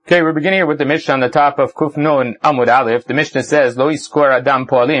Okay, we're beginning here with the Mishnah on the top of Kuf Nun Amud Aleph. The Mishnah says, Lo yiskor adam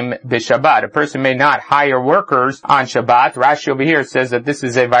poalim b'Shabbat. A person may not hire workers on Shabbat. Rashi over here says that this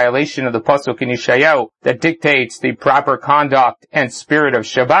is a violation of the Pasuk in Yeshayahu that dictates the proper conduct and spirit of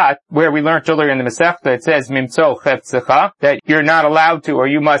Shabbat, where we learned earlier in the Masechta, it says, Mimtzo cheftzecha, that you're not allowed to or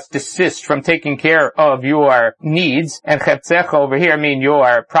you must desist from taking care of your needs. And cheftzecha over here mean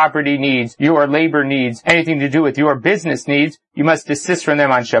your property needs, your labor needs, anything to do with your business needs. You must desist from them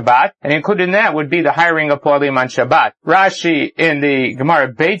on Shabbat, and included in that would be the hiring of poalim on Shabbat. Rashi in the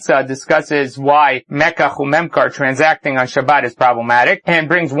Gemara Beitza discusses why mekach umemkar, transacting on Shabbat, is problematic, and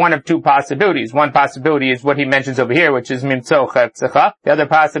brings one of two possibilities. One possibility is what he mentions over here, which is mimtzo cheftzecha. The other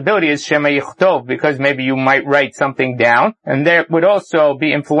possibility is shema yichtov, because maybe you might write something down, and there would also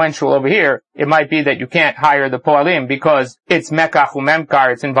be influential over here. It might be that you can't hire the poalim because it's mekach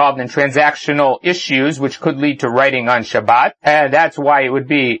umemkar, it's involved in transactional issues which could lead to writing on Shabbat. And that's why it would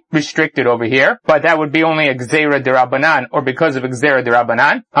be restricted over here. But that would be only a gzeira derabanan, or because of a gzeira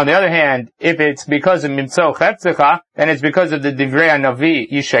derabanan. On the other hand, if it's because of mimtzo cheftzecha, then it's because of the divrei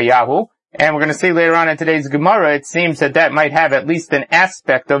Navi Yeshayahu. And we're going to see later on in today's Gemara, it seems that that might have at least an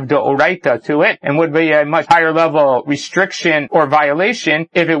aspect of deoraita to it, and would be a much higher level restriction or violation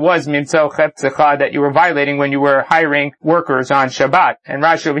if it was mimtzo cheftzecha that you were violating when you were hiring workers on Shabbat. And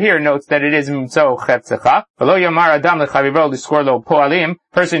Rashi over here notes that it is mimtzo cheftzecha. V'lo yamar adam lechaviro liskor lo poalim.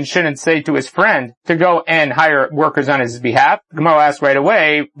 Person shouldn't say to his friend to go and hire workers on his behalf. Gemara asks right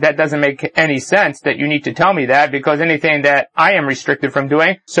away, that doesn't make any sense that you need to tell me that, because anything that I am restricted from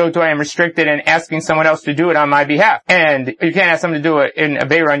doing, so too I am restricted in asking someone else to do it on my behalf. And you can't ask someone to do it in a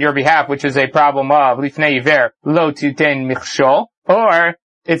beira on your behalf, which is a problem of lifnei iver lo titen michshol, or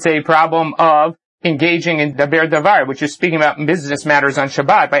it's a problem of engaging in daber davar, which is speaking about business matters on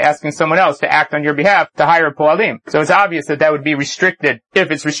Shabbat by asking someone else to act on your behalf to hire poalim. So it's obvious that that would be restricted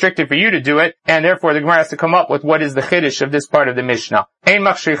if it's restricted for you to do it, and therefore the Gemara has to come up with what is the chiddush of this part of the Mishnah. Ein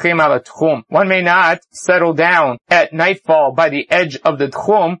machshichim ala tchum. One may not settle down at nightfall by the edge of the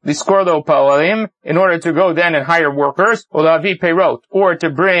tchum, liskor lo poalim, in order to go then and hire workers, or lavi peirot, or to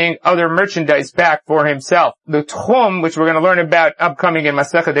bring other merchandise back for himself. The tchum, which we're going to learn about upcoming in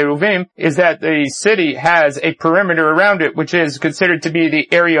Masechet Eruvin, is that the city has a perimeter around it, which is considered to be the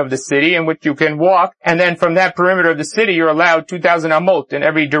area of the city in which you can walk, and then from that perimeter of the city you're allowed 2,000 amot in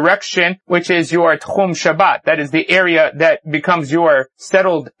every direction, which is your tchum Shabbat. That is the area that becomes your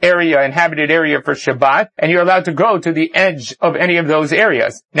settled area, inhabited area for Shabbat, and you're allowed to go to the edge of any of those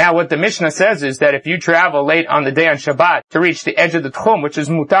areas. Now what the Mishnah says is that if you travel late on the day on Shabbat to reach the edge of the tchum, which is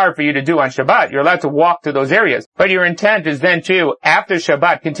mutar for you to do on Shabbat, you're allowed to walk to those areas. But your intent is then to, after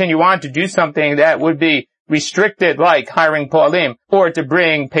Shabbat, continue on to do something that would be restricted, like hiring poalim, or to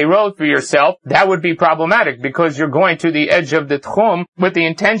bring peirot for yourself. That would be problematic because you're going to the edge of the tchum with the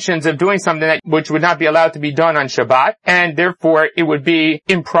intentions of doing something which would not be allowed to be done on Shabbat, and therefore it would be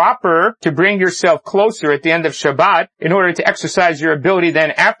improper to bring yourself closer at the end of Shabbat in order to exercise your ability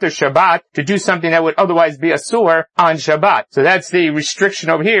then after Shabbat to do something that would otherwise be asur on Shabbat. So that's the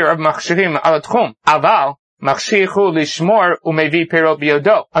restriction over here of machshirim al tchum. Aval machshichu lishmor umevi perot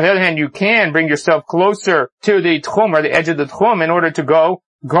biyodo. On the other hand, you can bring yourself closer to the tchum or the edge of the tchum in order to go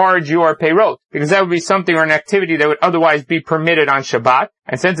guard your peirot, because that would be something or an activity that would otherwise be permitted on Shabbat.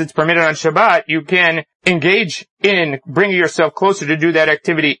 And since it's permitted on Shabbat, you can engage in bringing yourself closer to do that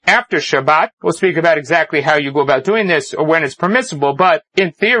activity after Shabbat. We'll speak about exactly how you go about doing this or when it's permissible, but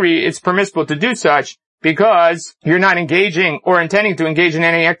in theory, it's permissible to do such, because you're not engaging or intending to engage in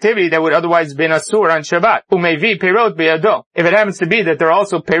any activity that would otherwise have been asur on Shabbat. Umevi peirot biyado. If it happens to be that there are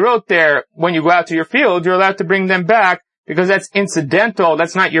also peirot there when you go out to your field, you're allowed to bring them back because that's incidental.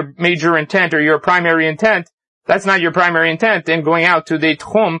 That's not your major intent or your primary intent. That's not your primary intent in going out to the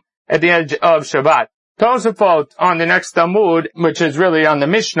tchum at the edge of Shabbat. Tosafot on the next Talmud, which is really on the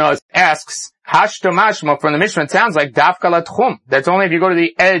Mishnah, asks, Hashto mashma, from the Mishnah, it sounds like dafka la tchum. That's only if you go to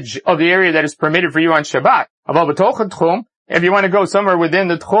the edge of the area that is permitted for you on Shabbat. Aval b'toch tchum, if you want to go somewhere within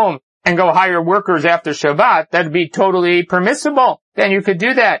the tchum and go hire workers after Shabbat, that'd be totally permissible. Then you could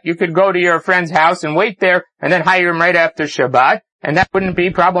do that. You could go to your friend's house and wait there and then hire him right after Shabbat, and that wouldn't be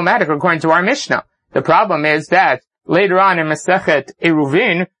problematic according to our Mishnah. The problem is that later on in Masechet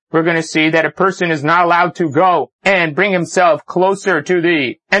Eruvin, we're going to see that a person is not allowed to go and bring himself closer to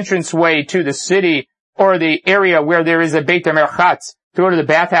the entranceway to the city or the area where there is a Beit HaMerchatz to go to the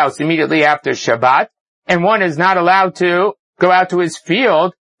bathhouse immediately after Shabbat. And one is not allowed to go out to his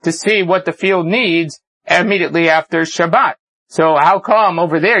field to see what the field needs immediately after Shabbat. So how come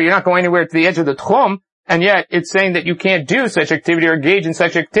over there you're not going anywhere to the edge of the tchum, and yet it's saying that you can't do such activity or engage in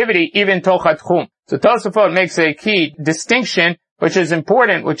such activity even tochat tchum? So Tosafot makes a key distinction which is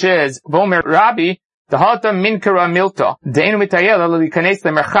important, which is, Vomer Rabbi, the halta minkara milta, deinu mitayel likanes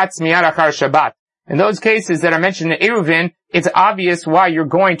lemerchatz miyad achar Shabbat. In those cases that are mentioned in Eruvin, it's obvious why you're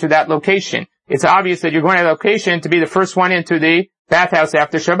going to that location. It's obvious that you're going to that location to be the first one into the bathhouse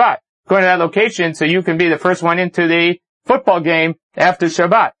after Shabbat. Going to that location so you can be the first one into the football game after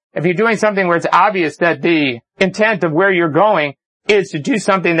Shabbat. If you're doing something where it's obvious that the intent of where you're going is to do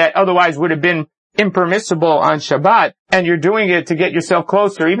something that otherwise would have been impermissible on Shabbat, and you're doing it to get yourself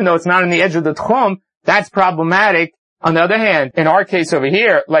closer, even though it's not on the edge of the tchum, that's problematic. On the other hand, in our case over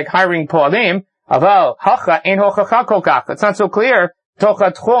here, like hiring poalim, aval hacha ein hochacha kol kach. It's not so clear.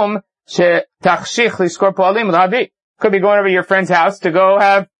 Tocha tchum shetachshich liskor poalim lavi. Could be going over to your friend's house to go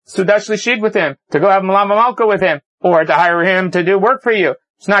have sudash lishid with him, to go have malam malka with him, or to hire him to do work for you.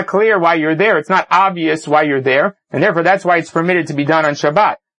 It's not clear why you're there. It's not obvious why you're there, and therefore that's why it's permitted to be done on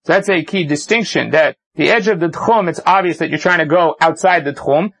Shabbat. So that's a key distinction, that the edge of the tchum, it's obvious that you're trying to go outside the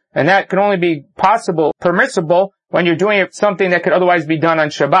tchum, and that can only be permissible, when you're doing something that could otherwise be done on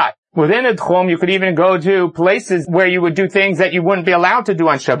Shabbat. Within the tchum, you could even go to places where you would do things that you wouldn't be allowed to do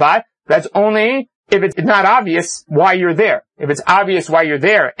on Shabbat. That's only if it's not obvious why you're there. If it's obvious why you're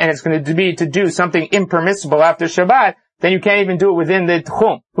there, and it's going to be to do something impermissible after Shabbat, then you can't even do it within the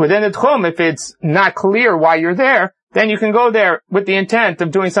tchum. Within the tchum, if it's not clear why you're there, then you can go there with the intent of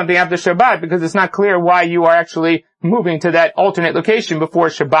doing something after Shabbat, because it's not clear why you are actually moving to that alternate location before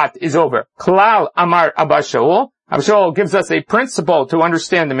Shabbat is over. Klal Amar Abba Shaul. Abba Shaul gives us a principle to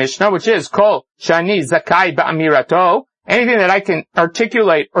understand the Mishnah, which is Kol Shani Zakai Ba'amirato. Anything that I can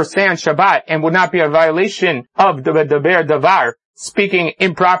articulate or say on Shabbat and would not be a violation of the Daber Davar, speaking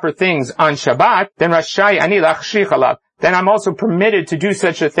improper things on Shabbat, then Rashai Ani Lachshich Alav. Then I'm also permitted to do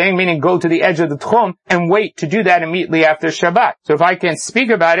such a thing, meaning go to the edge of the tchum and wait to do that immediately after Shabbat. So if I can speak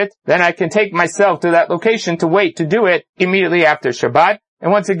about it, then I can take myself to that location to wait to do it immediately after Shabbat.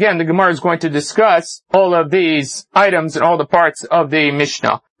 And once again, the Gemara is going to discuss all of these items and all the parts of the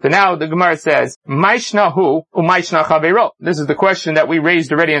Mishnah. So now the Gemara says, Maishna hu u'maishna chavero. This is the question that we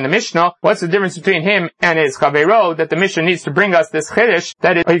raised already in the Mishnah. What's the difference between him and his chavero, that the Mishnah needs to bring us this chiddush,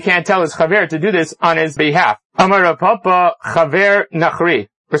 that is, you can't tell his chaver to do this on his behalf. Amar Rav Papa chaver nachri.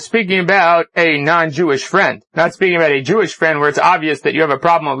 We're speaking about a non-Jewish friend. Not speaking about a Jewish friend where it's obvious that you have a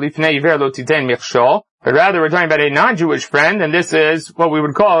problem of lifnei iver lo titen michshol. But rather we're talking about a non-Jewish friend, and this is what we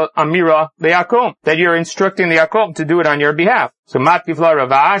would call Amira le'akum, that you're instructing the Yakum to do it on your behalf. So Matkifla Rav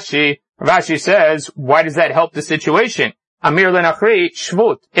Ashi says, why does that help the situation? Amir le'nachri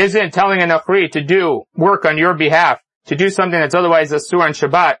shvut. Isn't telling a nachri to do work on your behalf, to do something that's otherwise asur on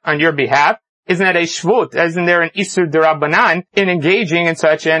Shabbat on your behalf, isn't that a shvut? Isn't there an isur d'Rabbanan in engaging in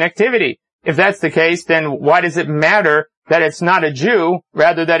such an activity? If that's the case, then why does it matter that it's not a Jew,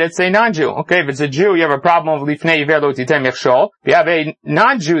 rather that it's a non-Jew? Okay, if it's a Jew, you have a problem of lifnei iver lo titen michshol. If you have a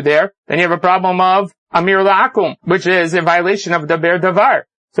non-Jew there, then you have a problem of amir la'akum, which is a violation of daber davar.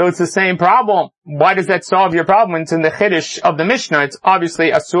 So it's the same problem. Why does that solve your problem? It's in the chiddush of the Mishnah. It's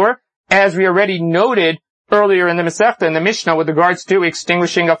obviously asur, as we already noted earlier in the Masechta, in the Mishnah, with regards to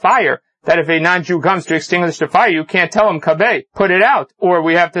extinguishing a fire. That if a non-Jew comes to extinguish the fire, you can't tell him kabeh, put it out. Or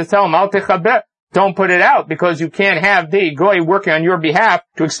we have to tell him al techabeh, don't put it out, because you can't have the goy working on your behalf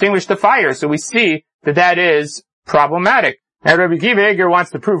to extinguish the fire. So we see that that is problematic. Now Rabbi Akiva Eiger wants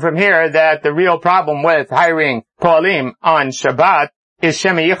to prove from here that the real problem with hiring poalim on Shabbat is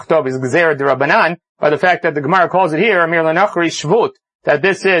shemi yichtov, is gzeira d'Rabbanan, by the fact that the Gemara calls it here amir l'nachri shvut, that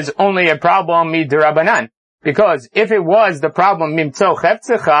this is only a problem d'Rabbanan. Because if it was the problem mimtzo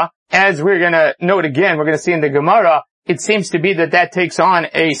chefzecha, as we're going to note again, we're going to see in the Gemara, it seems to be that takes on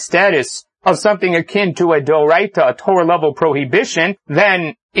a status of something akin to a doraita, a Torah level prohibition.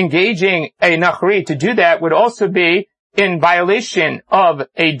 Then engaging a nachri to do that would also be in violation of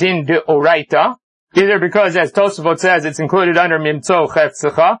a din doraita, either because, as Tosafot says, it's included under mimtzo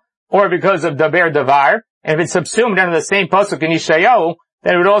chetzecha, or because of daber davar. And if it's subsumed under the same pasuk in Yeshayahu,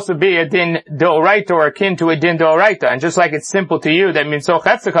 then it would also be a din doraita or akin to a din doraita. And just like it's simple to you that mimtzo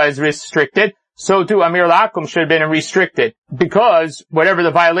chetzecha is restricted, so too amir la'akum should have been restricted, because whatever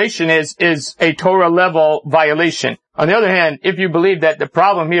the violation is a Torah level violation. On the other hand, if you believe that the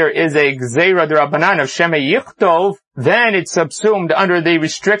problem here is a gzeira d'Rabbanan of shemei yichtov, then it's subsumed under the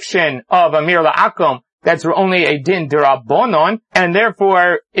restriction of amir la'akum. That's only a din d'Rabbanon, and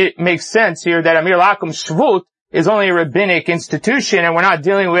therefore it makes sense here that amir la'akum shvut is only a rabbinic institution, and we're not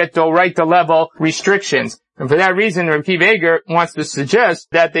dealing with doraita level restrictions. And for that reason, Rabbi Akiva Eiger wants to suggest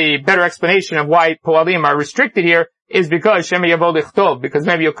that the better explanation of why poalim are restricted here is because shemi yavo lichtov, because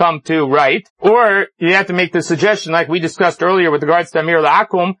maybe you'll come to write, or you have to make the suggestion, like we discussed earlier with regards to amir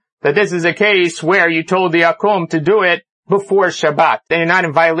la'akum, that this is a case where you told the akum to do it before Shabbat. Then you're not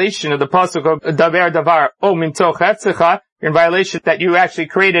in violation of the pasuk of davar davar o mimtoch hefzecha. You're in violation that you actually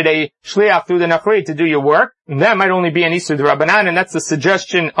created a shliach through the nachri to do your work. And that might only be an isur d'Rabbanan, and that's the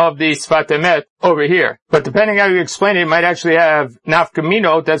suggestion of the Sfat Emet over here. But depending how you explain it, it might actually have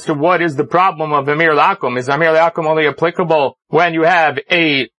nafkaminot as to what is the problem of Amir Lakum. Is Amir Lakum only applicable when you have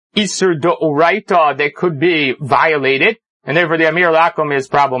a isur d'oraita that could be violated, and therefore the Amir Lakum is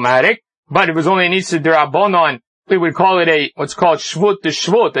problematic? But it was only an isur d'Rabbanan. We would call it what's called shvut to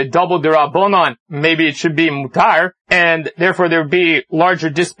shvut, a double d'Rabbanan. Maybe it should be mutar, and therefore there would be larger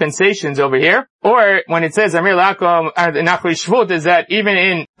dispensations over here. Or when it says Amir Lakum nachri shvut, is that even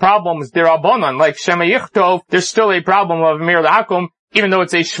in problems d'Rabbanan, like Shema Yichtov, there's still a problem of Amir Lakum, even though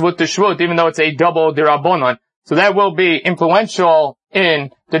it's a shvut to shvut, even though it's a double d'Rabbanan. So that will be influential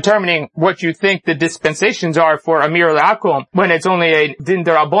in determining what you think the dispensations are for Amir Lakum when it's only a din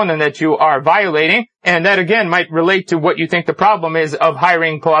d'Rabbanan that you are violating. And that again might relate to what you think the problem is of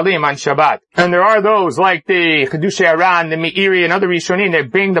hiring Po'alim on Shabbat. And there are those like the Chedushei Aran, the Meiri, and other Rishonim that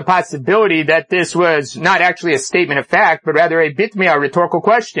bring the possibility that this was not actually a statement of fact, but rather a bitmia, a rhetorical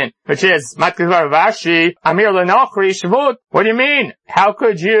question, which is, Matkivar Vashi, Amir L'Nochri Shvut. What do you mean? How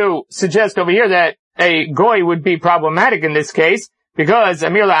could you suggest over here that a goy would be problematic in this case? Because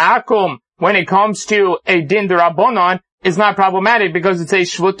Amir La'akum, when it comes to a din d'Rabbanan, is not problematic because it's a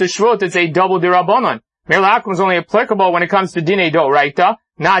shvut to shvut, it's a double d'Rabbanan. Amir La'akum is only applicable when it comes to dinei d'oraita,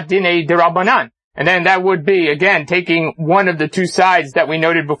 not dinei d'Rabbanan. And then that would be, again, taking one of the two sides that we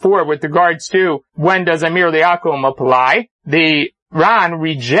noted before with regards to when does Amir La'akum apply. The Ran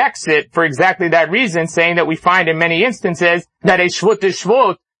rejects it for exactly that reason, saying that we find in many instances that a shvut to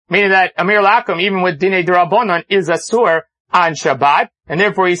shvut, meaning that Amir La'akum, even with dinei d'Rabbanan, is asur on Shabbat, and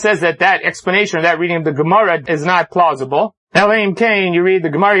therefore he says that that explanation of that reading of the Gemara is not plausible. Elaim Kane, you read the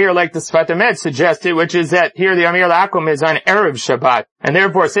Gemara here like the Sfat Emet suggested, which is that here the Amir Lakum is on Erev Shabbat, and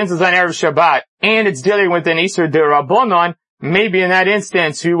therefore since it's on Erev Shabbat, and it's dealing with an Isur d'Rabbanan, maybe in that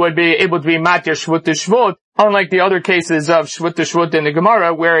instance you would be able to be matir shvut to shvut, unlike the other cases of shvut to shvut in the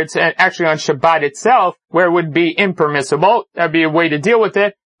Gemara, where it's actually on Shabbat itself, where it would be impermissible. That'd be a way to deal with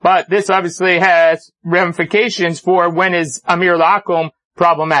it. But this obviously has ramifications for when is Amir Lakum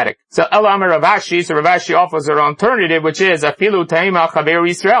problematic. So Amar Rav Ashi, so Rav Ashi offers an alternative, which is Afilu Taima Chaver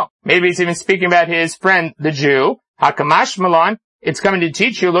Yisrael. Maybe he's even speaking about his friend, the Jew. Hakamash Malan, it's coming to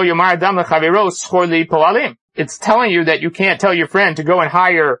teach you, Lo Yomar Adam Lechavero Schor Li Poalim. It's telling you that you can't tell your friend to go and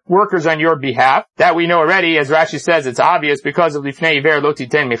hire workers on your behalf. That we know already, as Rashi says, it's obvious because of Lifnei Iver Lo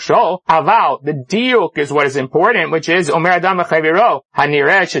Titen Michshol. Aval, the diuk is what is important, which is Omer Adam Lechavero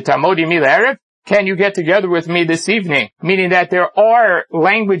Hanireh Shetamodi Mi Le'erev. Can you get together with me this evening? Meaning that there are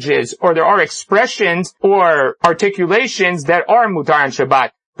languages or there are expressions or articulations that are mutar on Shabbat.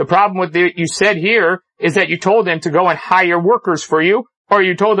 The problem with you said here is that you told him to go and hire workers for you, or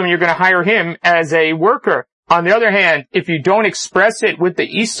you told him you're going to hire him as a worker. On the other hand, if you don't express it with the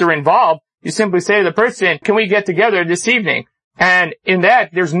Easter involved, you simply say to the person, can we get together this evening? And in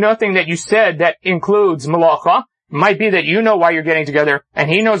that, there's nothing that you said that includes malacha. It might be that you know why you're getting together, and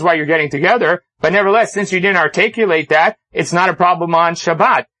he knows why you're getting together, but nevertheless, since you didn't articulate that, it's not a problem on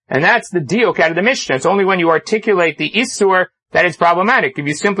Shabbat. And that's the diuk out of the Mishnah. It's only when you articulate the Isur that it's problematic. If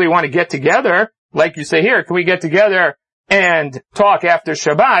you simply want to get together, like you say here, can we get together and talk after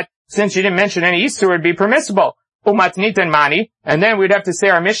Shabbat? Since you didn't mention any Isur, it'd be permissible. Umatnit and mani. And then we'd have to say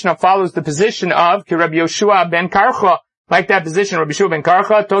our Mishnah follows the position of Rabbi Yoshua ben Karcha. Like that position, Rabbi Yoshua ben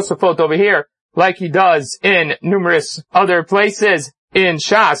Karcha, Tosafot over here, like he does in numerous other places in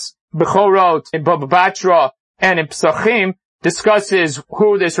Shas, Bechorot, in Baba Batra, and in Pesachim, discusses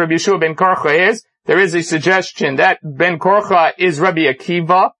who this Rabbi Yoshua ben Karcha is. There is a suggestion that Ben Karcha is Rabbi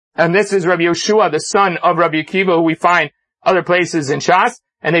Akiva, and this is Rabbi Yoshua, the son of Rabbi Akiva, who we find other places in Shas.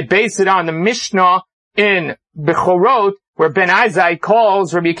 And they base it on the Mishnah in Bechorot, where Ben Azai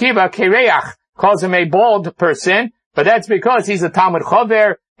calls Rabbi Akiva Kereach, calls him a bald person, but that's because he's a Talmud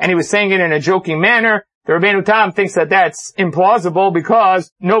Chaver, and he was saying it in a joking manner. The Rabbeinu Tam thinks that that's implausible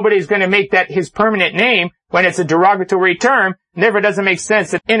because nobody's going to make that his permanent name when it's a derogatory term. Never doesn't make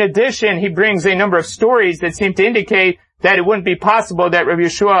sense. In addition, he brings a number of stories that seem to indicate that it wouldn't be possible that Rabbi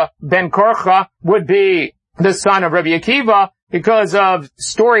Yoshua ben Karcha would be the son of Rabbi Akiva, because of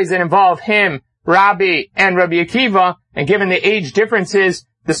stories that involve him, Rabbi, and Rabbi Akiva, and given the age differences,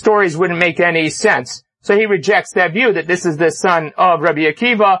 the stories wouldn't make any sense. So he rejects that view that this is the son of Rabbi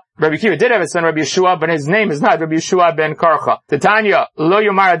Akiva. Rabbi Akiva did have a son, Rabbi Yeshua, but his name is not Rabbi Yeshua ben Karcha. Tanya, Lo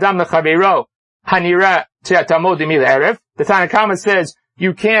Yomar Adam Lechavero Hanira Te'atamod Imil Erev. The Tanna Kama says,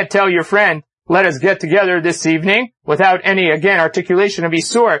 you can't tell your friend, let us get together this evening, without any, again, articulation of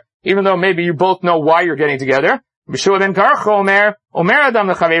Isur, even though maybe you both know why you're getting together. Rabbi Shua ben Karcha Omer Adam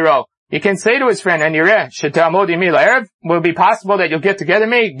lechavero. He can say to his friend, and Yireh, Shetamod imi la'erev, will it be possible that you'll get together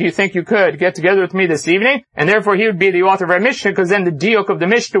with me? Do you think you could get together with me this evening? And therefore he would be the author of our Mishnah, because then the diuk of the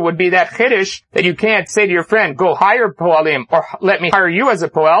Mishnah would be that chiddush that you can't say to your friend, go hire poalim, or let me hire you as a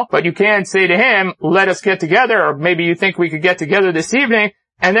poel, but you can say to him, let us get together, or maybe you think we could get together this evening,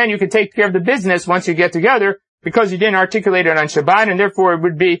 and then you can take care of the business once you get together, because you didn't articulate it on Shabbat, and therefore it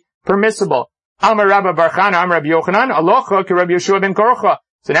would be permissible. Amar Rabba Bar Chana, Amar Rabbi Yochanan, alocha ki Rabbi Yeshua ben Korcha.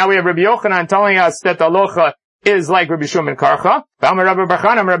 So now we have Rabbi Yochanan telling us that the alocha is like Rabbi Yeshua ben Korcha. Amar Rabba Bar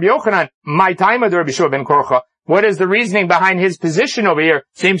Chana, Amar Rabbi Yochanan, my time of the Rabbi Yeshua ben Korcha. What is the reasoning behind his position over here?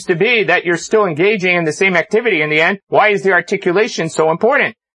 Seems to be that you're still engaging in the same activity in the end. Why is the articulation so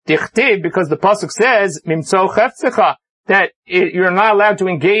important? Dichtiv, because the pasuk says, Mimtzo chefzecha, that you're not allowed to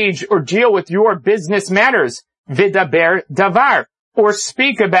engage or deal with your business matters. Vidaber davar, or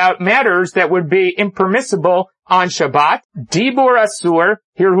speak about matters that would be impermissible on Shabbat. Dibur asur,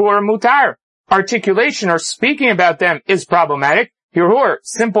 hirhur mutar. Articulation or speaking about them is problematic. Hirhur,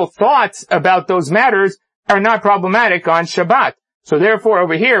 simple thoughts about those matters are not problematic on Shabbat. So therefore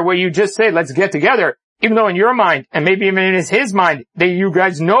over here where you just say, let's get together, even though in your mind, and maybe even in his mind, that you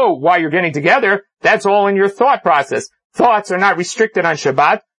guys know why you're getting together, that's all in your thought process. Thoughts are not restricted on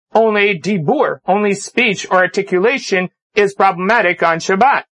Shabbat. Only dibur, only speech or articulation is problematic on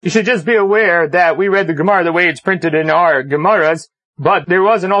Shabbat. You should just be aware that we read the Gemara the way it's printed in our Gemaras, but there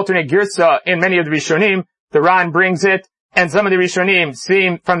was an alternate girsa in many of the Rishonim. The Ran brings it, and some of the Rishonim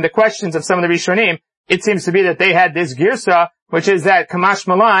seem, from the questions of some of the Rishonim, it seems to be that they had this girsa, which is that Kamash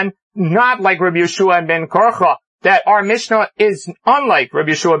Malan, not like Rabbi Yeshua ben Korcha, that our Mishnah is unlike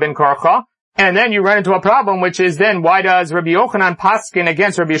Rabbi Yeshua ben Korcha. And then you run into a problem, which is then why does Rabbi Yochanan paskin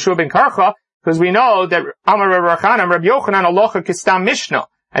against Rabbi Yeshua ben Karcha? Because we know that Amar Rabbi Yochanan alocha kistam Mishnah.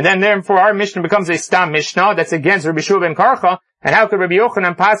 And then therefore our Mishnah becomes a stam Mishnah that's against Rabbi Yeshua ben Karcha. And how could Rabbi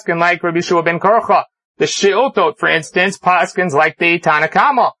Yochanan paskin like Rabbi Yeshua ben Karcha? The Sheotot, for instance, paskins like the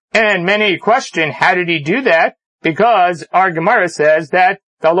Tanakama. And many question, how did he do that? Because our Gemara says that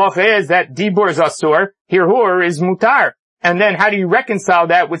the halacha is that dibur is asur, hirhur is mutar. And then how do you reconcile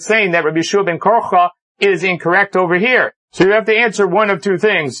that with saying that Rabbi Yeshua ben Korcha is incorrect over here? So you have to answer one of two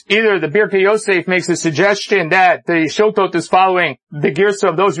things. Either the Birkei Yosef makes a suggestion that the Shotot is following the Girsa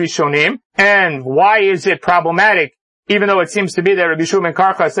of those Rishonim, and why is it problematic, even though it seems to be that Rabbi Yeshua ben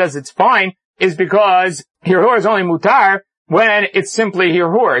Korcha says it's fine, is because Hirhur is only mutar when it's simply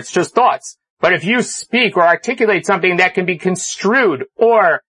Hirhur, it's just thoughts. But if you speak or articulate something that can be construed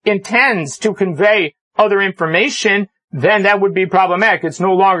or intends to convey other information, then that would be problematic. It's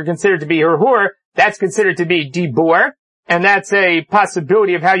no longer considered to be hirhur. That's considered to be dibur. And that's a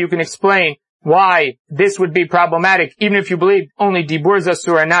possibility of how you can explain why this would be problematic, even if you believe only dibur is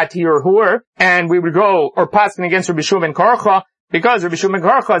asur and not hirhur. And we would go, or paskin against Rabbi Yeshua ben Korcha, because Rabbi Yeshua ben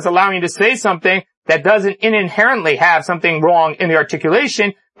Korcha is allowing you to say something that doesn't inherently have something wrong in the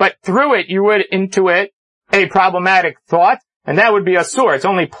articulation, but through it you would intuit a problematic thought, and that would be asur. It's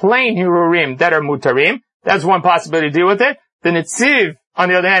only plain hirurim that are mutarim. That's one possibility to deal with it. The Netziv, on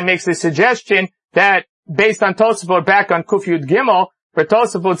the other hand, makes the suggestion that, based on Tosafot back on Kuf Yud Gimel, where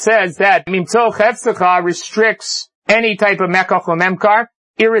Tosafot says that Mimtzo Chefzecha restricts any type of Mekach or Memkar,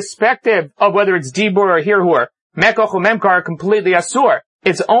 irrespective of whether it's Dibur or Hirhur. Mekach or Memkar are completely Asur.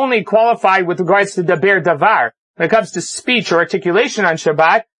 It's only qualified with regards to Daber Davar. When it comes to speech or articulation on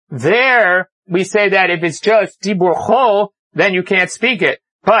Shabbat, there we say that if it's just Dibur Chol, then you can't speak it.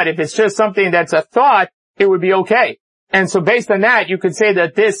 But if it's just something that's a thought, it would be okay. And so based on that, you could say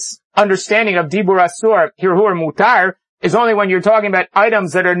that this understanding of Dibur Asur, Hirhur Mutar, is only when you're talking about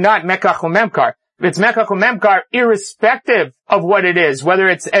items that are not Mekach or Memkar. If it's Mekach or Memkar, irrespective of what it is, whether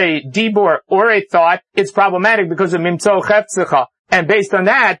it's a Dibur or a thought, it's problematic because of Mimtzo Chefzecha. And based on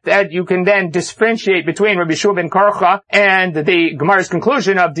that you can then differentiate between Rabbi Yeshua ben Korcha and the Gemara's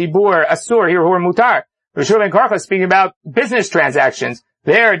conclusion of Dibur Asur, Hirhur Mutar. Rabbi Yeshua ben Korcha is speaking about business transactions.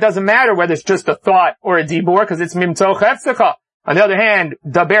 There, it doesn't matter whether it's just a thought or a dibur, because it's mimtzo chefzecha. On the other hand,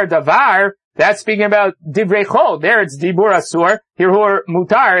 daber davar, that's speaking about divrei chol. There, it's dibur asur, hirhur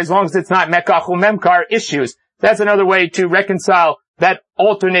mutar, as long as it's not mekach or memkar issues. That's another way to reconcile that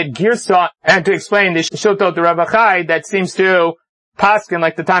alternate girsa and to explain the shotot Rav Achai that seems to paskin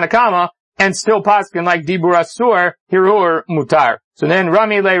like the Tanakama and still paskin like dibur asur, hirhur mutar. So then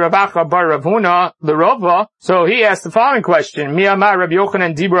Rami le Ravacha bar Rav Huna l'Rova. So he asked the following question: Mi amar Rabbi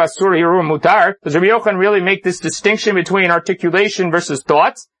Yochanan dibur asur hirhur mutar? Does Rabbi Yochanan really make this distinction between articulation versus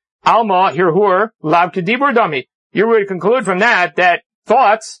thoughts? Alma hirhur lav kedibur dami. You would conclude from that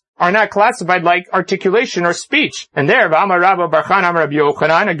thoughts are not classified like articulation or speech. And there, V'amar Rabba Bar Chana Rabbi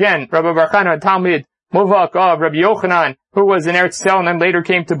Yochanan, again, Rabba Bar Chana Talmid Muvak of Rabbi Yochanan, who was in Eretz Yisrael and then later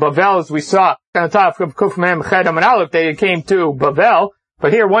came to Bavel, as we saw on the top of Kuf Mem Ched Amud Aleph, they came to Bavel.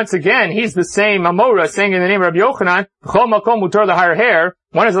 But here, once again, he's the same Amora saying in the name of Rabbi Yochanan, B'chol makom mutar laharher.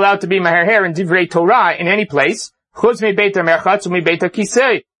 One is allowed to be maharher in Divrei Torah in any place. Chutz mi beit hamerchatz u'mi beit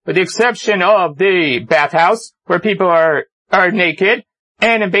hakisei. With the exception of the bathhouse, where people are naked,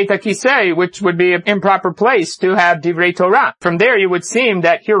 and in Beit HaKisei, which would be an improper place to have Divrei Torah. From there, you would seem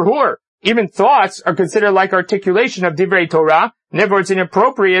that hirhur, even thoughts, are considered like articulation of Divrei Torah. Therefore, it's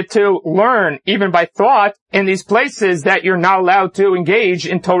inappropriate to learn, even by thought, in these places that you're not allowed to engage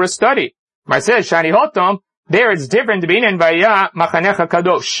in Torah study. Mar says, Shani Hotom, there it's different to be in Vaya Machanecha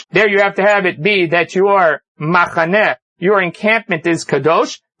Kadosh. There you have to have it be that your Machaneh, your encampment is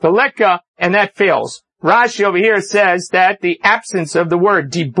Kadosh, Veleka, and that fails. Rashi over here says that the absence of the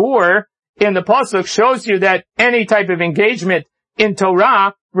word dibur in the pasuk shows you that any type of engagement in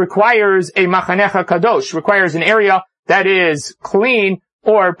Torah requires a machanecha kadosh, requires an area that is clean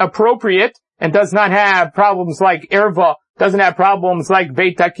or appropriate and does not have problems like erva, doesn't have problems like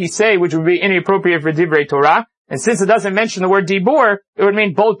beit hakisei, which would be inappropriate for divrei Torah. And since it doesn't mention the word dibur, it would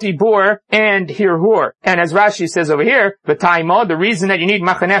mean both dibur and hirhur. And as Rashi says over here, the reason that you need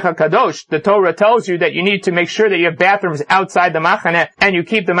machanecha kadosh, the Torah tells you that you need to make sure that you have bathrooms outside the machaneh and you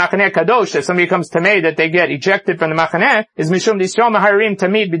keep the machaneh kadosh. If somebody comes to me that they get ejected from the machaneh, is mishum d'Yisrael maharim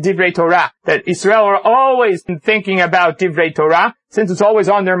tamid b'divrei Torah. That Israel are always thinking about divrei Torah. Since it's always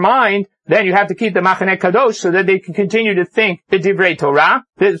on their mind, then you have to keep the Machaneh Kadosh so that they can continue to think the Divrei Torah.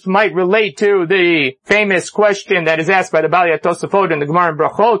 This might relate to the famous question that is asked by the Bali Tosafot in the Gemara in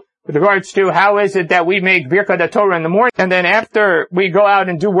Brachot with regards to how is it that we make Birkat Torah in the morning and then after we go out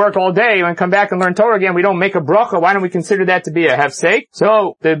and do work all day and come back and learn Torah again, we don't make a bracha. Why don't we consider that to be a hefsek?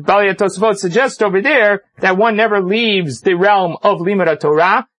 So the Bali Tosafot suggests over there that one never leaves the realm of Limud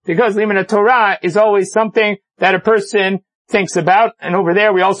Torah because Limud Torah is always something that a person thinks about. And over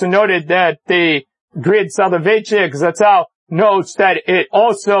there we also noted that the Grid Soloveitchik Zatzal notes that it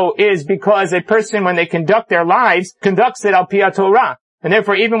also is because a person, when they conduct their lives, conducts it al pi Torah. And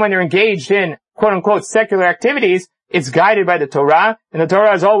therefore, even when they're engaged in quote-unquote secular activities, it's guided by the Torah. And the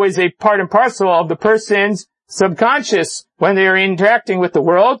Torah is always a part and parcel of the person's subconscious when they are interacting with the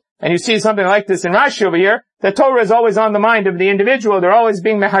world. And you see something like this in Rashi over here. The Torah is always on the mind of the individual. They're always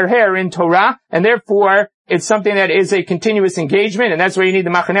being meharher in Torah. And therefore, it's something that is a continuous engagement, and that's why you need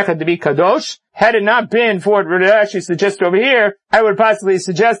the machanecha to be kadosh. Had it not been for what Rashi suggests over here, I would possibly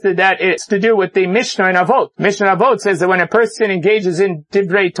suggest that it's to do with the Mishnah in Avot. Mishnah in Avot says that when a person engages in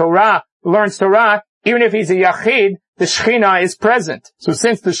Divrei Torah, learns Torah, even if he's a Yachid, the Shechina is present. So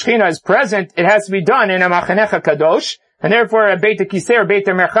since the Shechina is present, it has to be done in a machanecha kadosh, and therefore a Beit HaKisei or Beit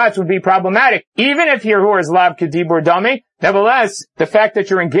HaMerchatz would be problematic. Even if Hirhur is Lav Kedibur Dami, nevertheless, the fact that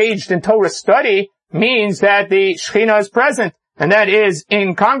you're engaged in Torah study means that the Shechina is present, and that is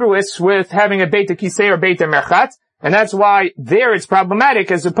incongruous with having a Beit HaKisei or Beit HaMerchatz, and that's why there it's problematic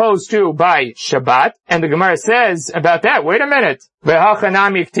as opposed to by Shabbat. And the Gemara says about that, wait a minute,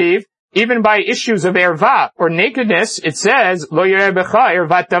 even by issues of erva or nakedness, it says, Lo yireh becha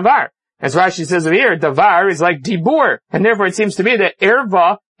ervat davar. As Rashi says over here, davar is like dibur, and therefore it seems to be that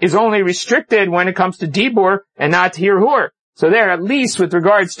erva is only restricted when it comes to dibur and not hirhur. So there, at least with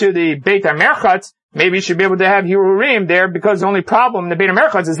regards to the Beit HaMerchatz, maybe you should be able to have Hirurim there because the only problem in the Beit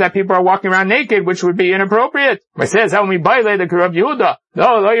HaMerchatz is that people are walking around naked, which would be inappropriate. It says, how we baile the Rav Yehuda.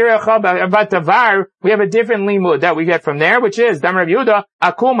 We have a different limud that we get from there, which is, Dam Rav Yehuda,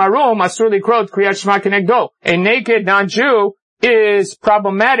 Akum Arum Asur Likrot Kriyat Shema Kenegdo. A naked non-Jew is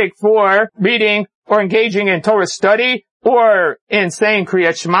problematic for reading or engaging in Torah study or in saying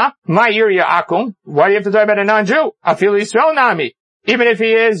Kriyat Shema. Ma Yirya Akum. Why do you have to talk about a non-Jew? Afil Yisrael Nami. Even if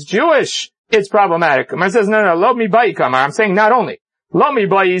he is Jewish, it's problematic. Gemara says, no, lo mi ba yikamar. I'm saying not only. Lo mi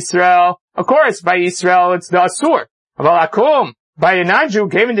ba Yisrael. Of course, by Yisrael, it's the Asur. Aval akum. By a non-Jew,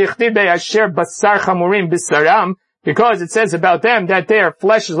 given the Ichtiv asher basar chamurim bisaram, because it says about them that their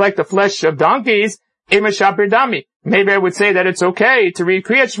flesh is like the flesh of donkeys, imashapir dami. Maybe I would say that it's okay to read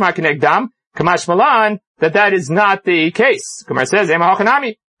Kriyat Shema Kenegdam, Kamash Malan, that is not the case. Gemara says, Ema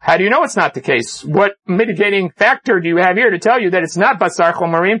hachanami. How do you know it's not the case? What mitigating factor do you have here to tell you that it's not basar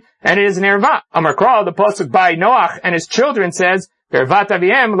chomarim and it is an erva? Amar Kral, the pasuk by Noach and his children says, Ervat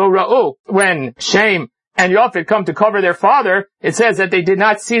aviem lo ra'u. When Shem and Yafet come to cover their father, it says that they did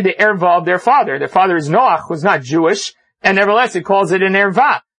not see the erva of their father. Their father is Noach, who's not Jewish, and nevertheless it calls it an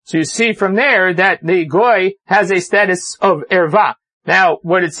erva. So you see from there that the goy has a status of erva. Now,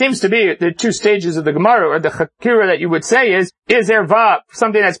 what it seems to be, the two stages of the Gemara, or the Chakira that you would say is erva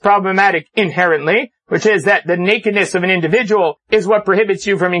something that's problematic inherently, which is that the nakedness of an individual is what prohibits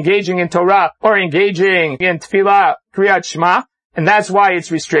you from engaging in Torah or engaging in Tefillah, Kriyat Shema, and that's why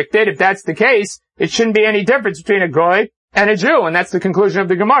it's restricted. If that's the case, it shouldn't be any difference between a Goy and a Jew, and that's the conclusion of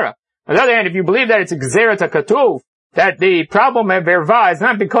the Gemara. On the other hand, if you believe that it's a Gzeret HaKatuv, that the problem of erva is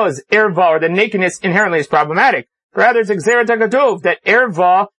not because erva or the nakedness inherently is problematic, rather it's a Gzeret HaKatuv, that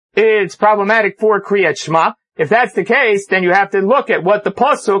erva is problematic for Kriyat Shema. If that's the case, then you have to look at what the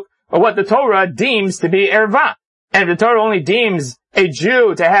Pasuk or what the Torah deems to be erva. And if the Torah only deems a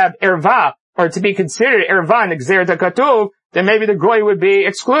Jew to have erva, or to be considered erva in the Gzeret HaKatuv, then maybe the Goy would be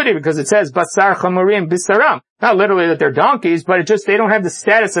excluded because it says Basar Chamurim Bisaram. Not literally that they're donkeys, but they don't have the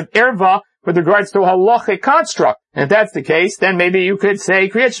status of erva with regards to a halachic construct. And if that's the case, then maybe you could say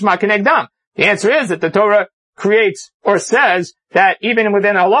Kriyat Shema Kenegdam. The answer is that the Torah creates or says that even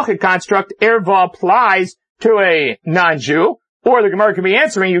within a halachic construct, erva applies to a non-Jew. Or the Gemara could be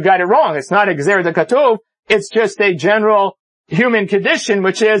answering, you got it wrong. It's not a Gzeret HaKatuv. It's just a general human condition,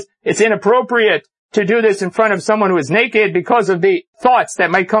 which is it's inappropriate to do this in front of someone who is naked because of the thoughts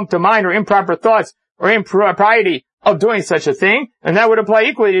that might come to mind, or improper thoughts or impropriety of doing such a thing. And that would apply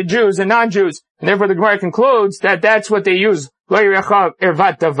equally to Jews and non-Jews. And therefore the Gemara concludes that that's what they use Lo Yirecha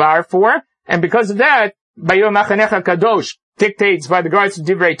Ervat Davar for. And because of that, Bayom Machanecha Kadosh dictates by the regards to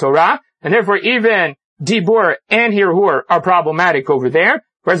Divrei Torah. And therefore even Dibur and Hirhur are problematic over there.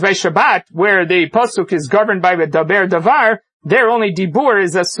 Whereas by Shabbat, where the Pasuk is governed by the Daber Davar, there only Dibur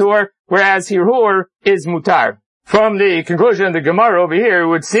is Asur, whereas Hirhur is Mutar. From the conclusion of the Gemara over here, it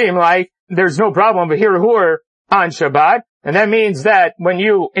would seem like there's no problem with Hirhur on Shabbat. And that means that when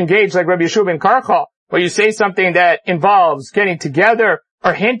you engage like Rabbi Yeshua ben Karcha, where you say something that involves getting together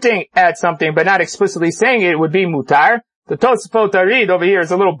or hinting at something but not explicitly saying it, would be Mutar. The Tosafot Arid over here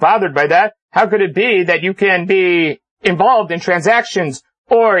is a little bothered by that. How could it be that you can be involved in transactions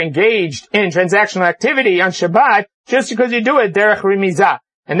or engaged in transactional activity on Shabbat just because you do it derech remizah?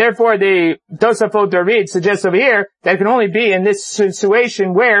 And therefore the Tosafot Arid suggests over here that it can only be in this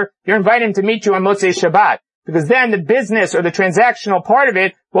situation where you're inviting him to meet you on Motzei Shabbat, because then the business or the transactional part of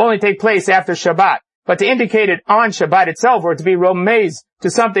it will only take place after Shabbat. But to indicate it on Shabbat itself, or to be romez to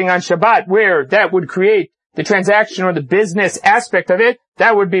something on Shabbat where that would create the transaction or the business aspect of it,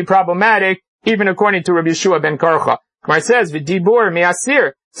 that would be problematic, even according to Rabbi Yeshua ben Karcha. Gemara says, V'dibur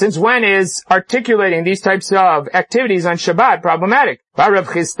me'asir, since when is articulating these types of activities on Shabbat problematic? V'arav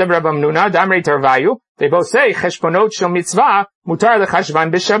Chisda v'Rav Amnuna d'amrei tarvayu, they both say, cheshbonot shel mitzvah mutar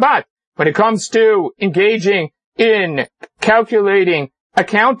lechashvan b'Shabbat. When it comes to engaging in calculating,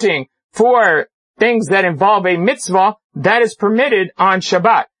 accounting for things that involve a mitzvah, that is permitted on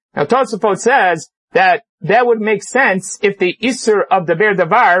Shabbat. Now Tosafot says that would make sense if the Isur of the Ber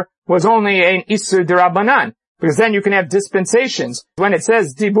Davar was only an Isur D'Rabbanan, because then you can have dispensations. When it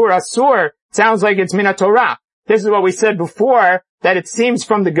says Dibur Asur, it sounds like it's Minat Torah. This is what we said before, that it seems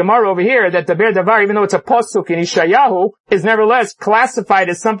from the Gemara over here that the Ber Davar, even though it's a Pasuk in Ishayahu, is nevertheless classified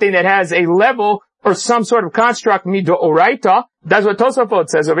as something that has a level or some sort of construct Midoraita. That's what Tosafot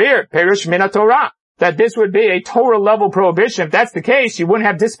says over here, Perish Minat Torah, that this would be a Torah level prohibition. If that's the case, you wouldn't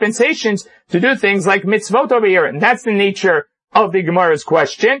have dispensations to do things like mitzvot over here. And that's the nature of the Gemara's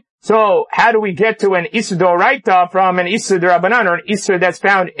question. So how do we get to an Isur D'Oraita from an Isur D'Rabbanan, or an Isur that's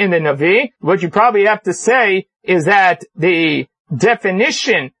found in the Navi? What you probably have to say is that the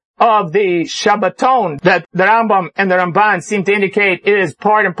definition of the Shabbaton that the Rambam and the Ramban seem to indicate is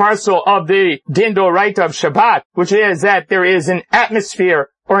part and parcel of the Din D'Oraita of Shabbat, which is that there is an atmosphere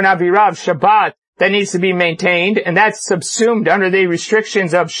or an Avirah of Shabbat that needs to be maintained, and that's subsumed under the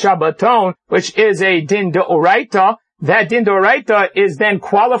restrictions of Shabbaton, which is a Din D'Oraita. That Din D'Oraita is then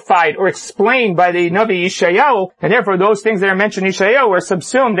qualified or explained by the Navi Yeshayahu, and therefore those things that are mentioned in Yeshayahu are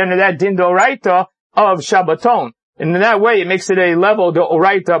subsumed under that Din D'Oraita of Shabbaton. And in that way, it makes it a level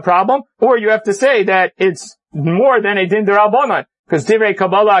D'Oraita problem, or you have to say that it's more than a Din D'Rabbanan, because Divrei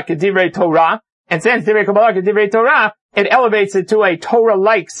Kabbalah ke Divrei Torah, and since Divrei Kabbalah ke Divrei Torah, it elevates it to a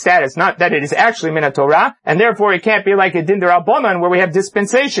Torah-like status, not that it is actually Minat Torah, and therefore it can't be like a Din D'Rabbanan where we have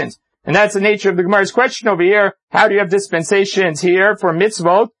dispensations. And that's the nature of the Gemara's question over here. How do you have dispensations here for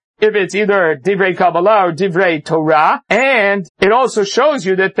mitzvot if it's either Divrei Kabbalah or Divrei Torah? And it also shows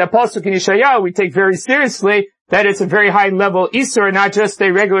you that the Pasuk in Yeshayahu we take very seriously, that it's a very high level Isur, not just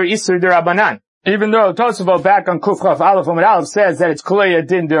a regular Isur D'Rabbanan. Even though Tosafot back on Kuf Chaf Aleph Amud Aleph says that it's Kulei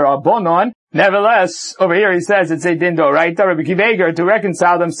Din D'Rabbanan, nevertheless, over here he says it's a Din D'Oraita. Rabbi Akiva Eiger, to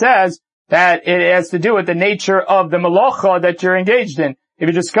reconcile them, says that it has to do with the nature of the malacha that you're engaged in. If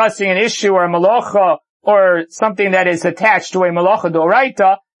you're discussing an issue or a malacha or something that is attached to a malacha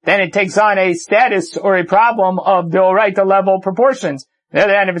d'oraita, then it takes on a status or a problem of d'oraita level proportions. On the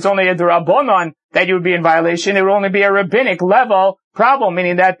other hand, if it's only a d'rabbanan that you would be in violation, it would only be a rabbinic level problem,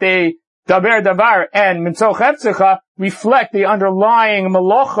 meaning that the daber davar and mitzoch hefzecha reflect the underlying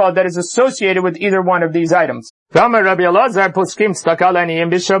malacha that is associated with either one of these items. One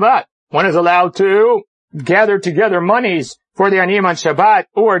is allowed to gather together monies for the aniyim on Shabbat,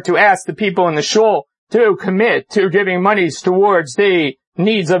 or to ask the people in the shul to commit to giving monies towards the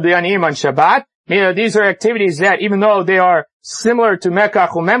needs of the aniyim on Shabbat. These are activities that, even though they are similar to mekach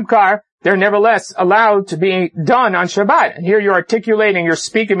umemkar, they're nevertheless allowed to be done on Shabbat. And here you're articulating, you're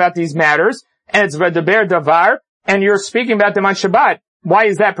speaking about these matters, and it's v'daber davar, and you're speaking about them on Shabbat. Why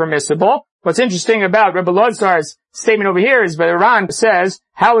is that permissible? What's interesting about Rebbe Lozar's statement over here is, Iran says,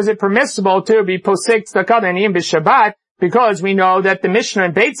 how is it permissible to be posek tzedakah aniyim b'Shabbat? Because we know that the Mishnah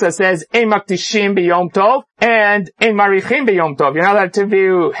in Beitza says, Ein maktishim b'Yom Tov, and Ein marichim b'Yom Tov. You're not allowed to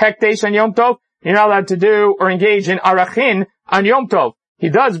do hekdesh on Yom Tov. You're not allowed to do or engage in arachin on Yom Tov. He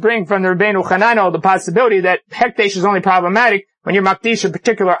does bring from the Rabbeinu Chanano the possibility that hekdesh is only problematic when you're makdish a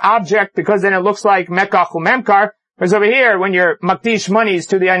particular object, because then it looks like mekach umemkar. Whereas over here, when you're makdish monies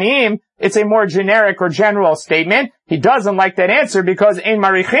to the aniyim, it's a more generic or general statement. He doesn't like that answer because ein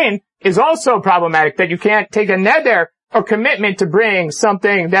marichin is also problematic, that you can't take a neder or commitment to bring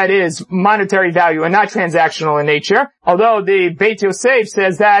something that is monetary value and not transactional in nature. Although the Beit Yosef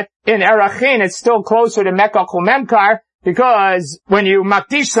says that in erachin it's still closer to mekach umemkar, because when you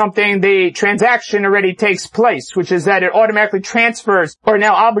makdish something, the transaction already takes place, which is that it automatically transfers or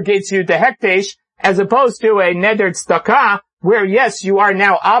now obligates you to hekdesh, as opposed to a neder tzedakah, where yes, you are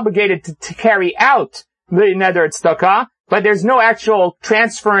now obligated to carry out the neder tzedakah, but there's no actual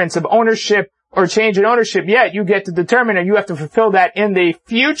transference of ownership or change in ownership yet. You get to determine, and you have to fulfill that in the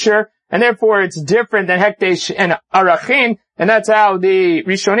future, and therefore it's different than hekdesh and arachin, and that's how the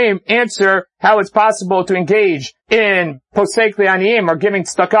Rishonim answer how it's possible to engage in posek le'aniyim, or giving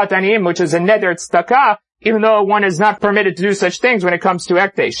tzedakah to aniyim, which is a neder tzedakah, even though one is not permitted to do such things when it comes to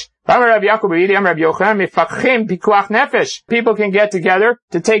hekdesh. People can get together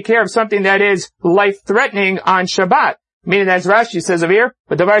to take care of something that is life-threatening on Shabbat. Meaning, as Rashi says over here,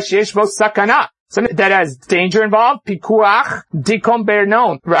 something that has danger involved, pikuach dikom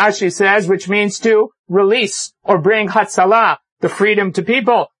bernon. Rashi says, which means to release or bring hatzalah, the freedom to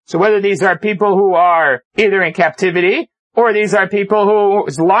people. So whether these are people who are either in captivity, or these are people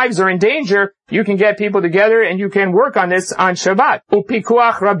whose lives are in danger, you can get people together and you can work on this on Shabbat.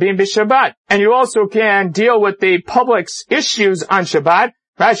 Upikuach rabim b'Shabbat. And you also can deal with the public's issues on Shabbat.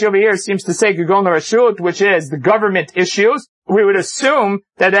 Rashi over here seems to say Gegon Rashut, which is the government issues. We would assume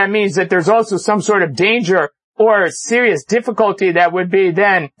that that means that there's also some sort of danger or serious difficulty that would be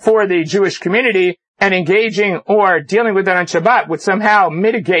then for the Jewish community, and engaging or dealing with it on Shabbat would somehow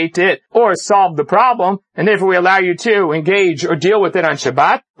mitigate it or solve the problem, and therefore we allow you to engage or deal with it on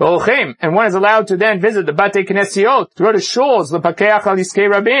Shabbat. And one is allowed to then visit the Batei Knesiot, to go to shuls, l'pakeach al iskei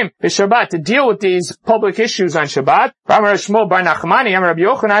rabim, b'Shabbat, to deal with these public issues on Shabbat.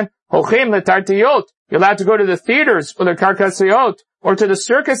 You're allowed to go to the theaters, or the karkasiot, or to the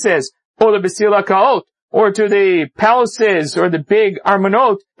circuses, or the Basila Kaot, or to the palaces, or the big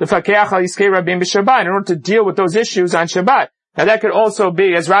armonot, the fakeach al iskei rabim b'Shabbat, in order to deal with those issues on Shabbat. Now that could also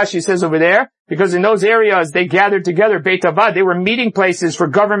be, as Rashi says over there, because in those areas they gathered together, Beit Avad, they were meeting places for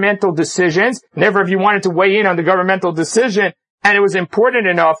governmental decisions. And therefore, if you wanted to weigh in on the governmental decision, and it was important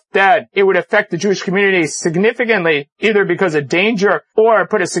enough that it would affect the Jewish community significantly, either because of danger or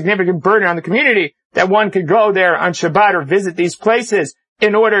put a significant burden on the community, that one could go there on Shabbat or visit these places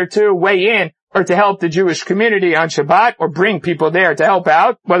in order to weigh in or to help the Jewish community on Shabbat, or bring people there to help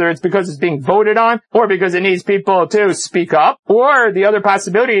out, whether it's because it's being voted on or because it needs people to speak up. Or the other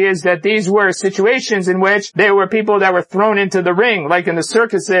possibility is that these were situations in which there were people that were thrown into the ring, like in the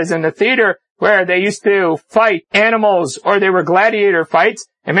circuses and the theater, where they used to fight animals, or they were gladiator fights,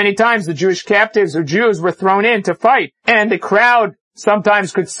 and many times the Jewish captives or Jews were thrown in to fight, and the crowd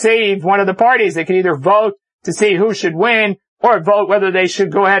sometimes could save one of the parties. They could either vote to see who should win, or vote whether they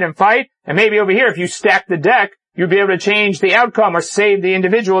should go ahead and fight. And maybe over here, if you stack the deck, you'll be able to change the outcome or save the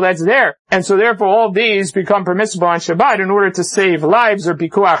individual that's there. And so therefore all of these become permissible on Shabbat in order to save lives, or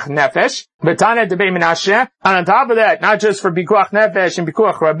pikuach nefesh. Betana de Beit Menashe. And on top of that, not just for pikuach nefesh and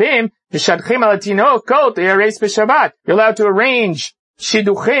pikuach rabim, v'shadchim al tinokot yareis b'Shabbat. You're allowed to arrange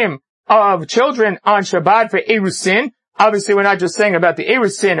shiduchim of children on Shabbat for erusin. Obviously we're not just saying about the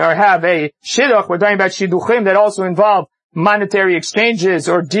erusin or have a shidduch, we're talking about shiduchim that also involve monetary exchanges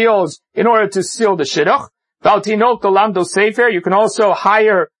or deals in order to seal the shidduch. You can also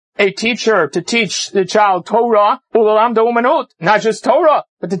hire a teacher to teach the child Torah, u'lamdo umanut, not just Torah,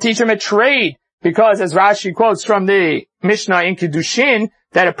 but to teach him a trade. Because as Rashi quotes from the Mishnah in Kiddushin,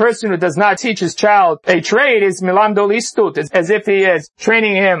 that a person who does not teach his child a trade is milamdo listut, as if he is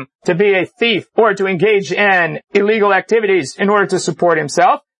training him to be a thief or to engage in illegal activities in order to support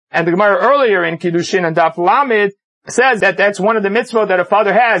himself. And the Gemara earlier in Kiddushin and Daf Lamed says that that's one of the mitzvot that a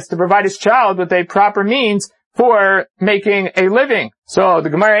father has, to provide his child with a proper means for making a living. So the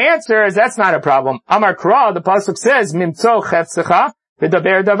Gemara answers, that's not a problem. Amar Kra, the pasuk says, Mimtzo chefsecha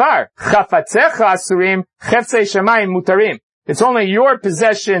v'daber davar. Chafatzecha asurim, chefsei shamayim mutarim. It's only your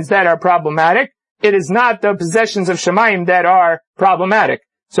possessions that are problematic. It is not the possessions of shamayim that are problematic.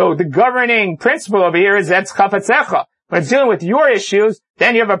 So the governing principle over here is that's chafatzecha. When it's dealing with your issues,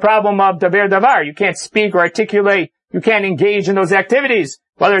 then you have a problem of daber davar. You can't speak or articulate. You can't engage in those activities.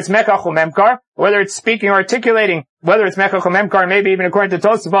 Whether it's mekach or memkar, whether it's speaking or articulating, whether it's mekach or memkar, maybe even according to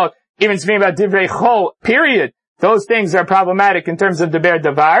Tosafot, even speaking about divrei chol, period. Those things are problematic in terms of daber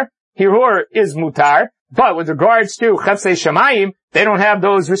davar. Hirur is mutar. But with regards to chefsei shamayim, they don't have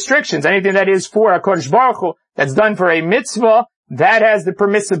those restrictions. Anything that is for HaKadosh Baruch Hu, that's done for a mitzvah, that has the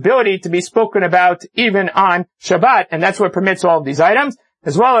permissibility to be spoken about even on Shabbat, and that's what permits all of these items,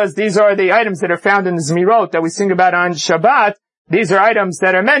 as well as these are the items that are found in the Zmirot that we sing about on Shabbat. These are items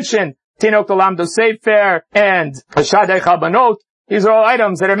that are mentioned, Tinok Lamdo Sefer and Shadei Chabanot. These are all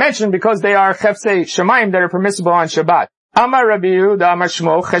items that are mentioned because they are chefsei shamayim that are permissible on Shabbat. Amar Rabbi Yehuda Amar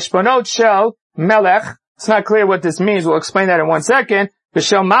Shmuel Cheshbonot Shel Melech. It's not clear what this means. We'll explain that in 1 second.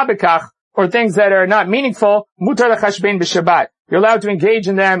 B'shel mabekach, or things that are not meaningful, mutar lechashbein b'Shabbat. You're allowed to engage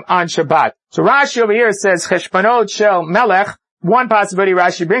in them on Shabbat. So Rashi over here says, Cheshbonot Shel Melech. One possibility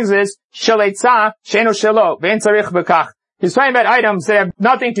Rashi brings is, Shel Eitzah She'eno Shelo, Ve'en Tzarich B'kach. He's talking about items that have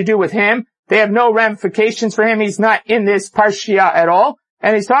nothing to do with him. They have no ramifications for him. He's not in this parshia at all.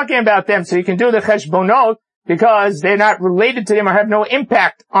 And he's talking about them, so he can do the Cheshbonot because they're not related to him or have no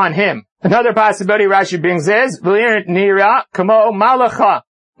impact on him. Another possibility Rashi brings is, V'lir nira kamo malacha.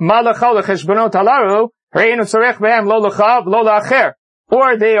 Malacha l'cheshbonot halaru, re'enu tzarech behem lo l'cha v'lo l'achir.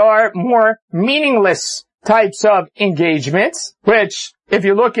 Or they are more meaningless types of engagements, which, if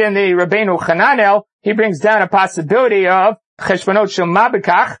you look in the Rabbeinu Chananel, he brings down a possibility of cheshbonot shel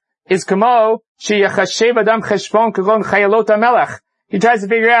mabekach, is kamo sheyachashev adam cheshbon kagon chayalot hamelech. He tries to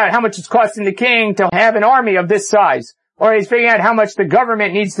figure out how much it's costing the king to have an army of this size. Or he's figuring out how much the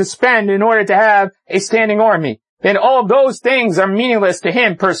government needs to spend in order to have a standing army. Then all of those things are meaningless to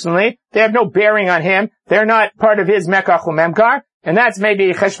him personally. They have no bearing on him. They're not part of his mekach u'memkar. And that's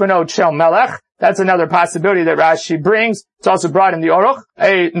maybe cheshbonot shel melech. That's another possibility that Rashi brings. It's also brought in the Aruch.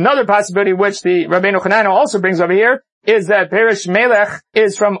 Another possibility which the Rabbeinu Chananel also brings over here is that Perish Melech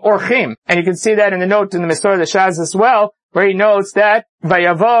is from Orchim. And you can see that in the note in the Mishnah of the Shaz as well, where he notes that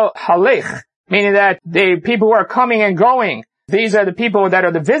Vayavo Halech, meaning that the people who are coming and going, these are the people that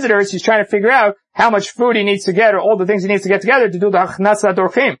are the visitors. He's trying to figure out how much food he needs to get or all the things he needs to get together to do the Achnasat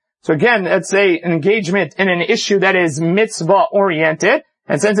Orchim. So again, that's an engagement in an issue that is mitzvah oriented.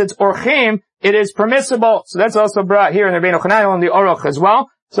 And since it's Orchim, it is permissible. So that's also brought here in the Rabbeinu Chananel and the Aruch as well.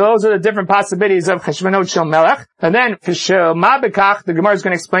 So those are the different possibilities of Cheshbonot Shel Melech. And then for Shel Mabekach, the Gemara is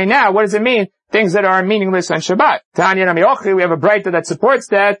going to explain now, what does it mean? Things that are meaningless on Shabbat. Tanya Nami Ochi, we have a Braita that supports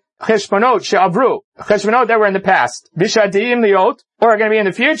that. Cheshbonot She'avru. Cheshbonot that were in the past. Bishadim Liot, or are going to be in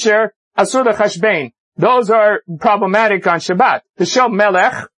the future, Asur L'Chashbein. Those are problematic on Shabbat. The Shel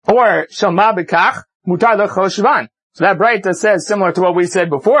Melech, or Shel Mabekach, Mutar L'Choshvan. So that Braita says, similar to what we said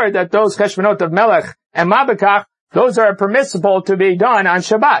before, that those Cheshbonot of Melech and Mabekach, those are permissible to be done on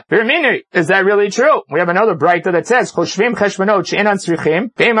Shabbat. Is that really true? We have another Braita that says, Choshvim Cheshbonot she'enan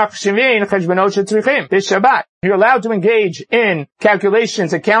tzrichim, ve'machshivin Cheshbonot she'tzrichim. This Shabbat. You're allowed to engage in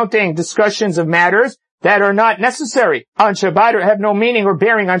calculations, accounting, discussions of matters that are not necessary on Shabbat or have no meaning or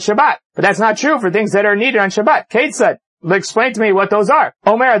bearing on Shabbat. But that's not true for things that are needed on Shabbat. Kate said, explain to me what those are.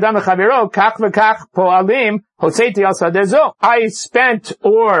 Omer Adam Chaviro, Kach v'kach po'alim, hoseiti al sadezo. I spent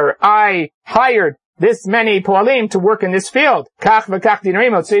or I hired this many po'alim to work in this field. Kach v'kach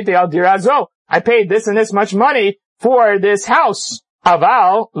dinarim, hoseiti al dirazo. I paid this and this much money for this house.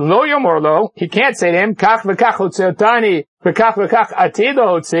 Aval, lo yomorlo, he can't say to him, Kach v'kach hotzeotani, v'kach v'kach atido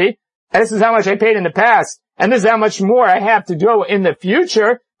hotzi. This is how much I paid in the past, and this is how much more I have to do in the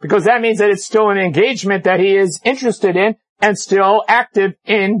future, because that means that it's still an engagement that he is interested in and still active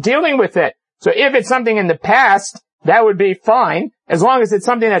in dealing with it. So if it's something in the past, that would be fine, as long as it's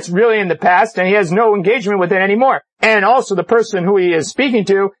something that's really in the past and he has no engagement with it anymore. And also the person who he is speaking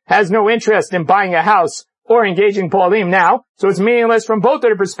to has no interest in buying a house or engaging Paulim now, so it's meaningless from both of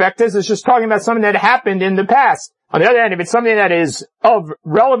the perspectives. It's just talking about something that happened in the past. On the other hand, if it's something that is of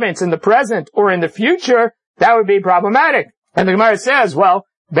relevance in the present or in the future, that would be problematic. And the Gemara says, well,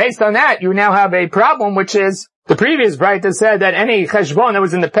 based on that, you now have a problem, which is the previous Braita said that any cheshbon that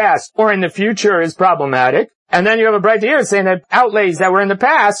was in the past or in the future is problematic. And then you have a Braita here saying that outlays that were in the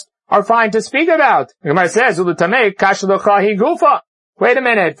past are fine to speak about. The Gemara says, wait a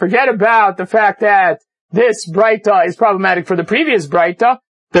minute, forget about the fact that this Braita is problematic for the previous Braita.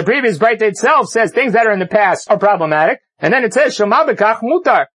 The previous Braita itself says things that are in the past are problematic. And then it says, Shema b'kach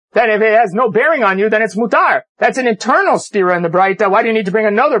mutar. Then if it has no bearing on you, then it's mutar. That's an internal stira in the Braita. Why do you need to bring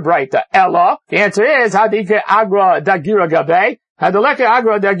another Braita? Ella. The answer is, hadike agra dagira gabe. Hadaleke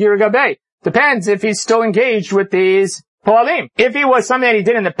agra dagira gabe. Depends if he's still engaged with these poalim. If he was something that he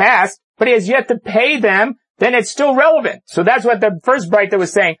did in the past, but he has yet to pay them, then it's still relevant. So that's what the first Braita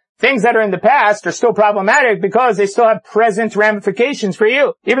was saying. Things that are in the past are still problematic because they still have present ramifications for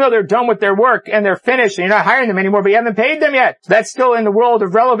you. Even though they're done with their work and they're finished and you're not hiring them anymore, but you haven't paid them yet. So that's still in the world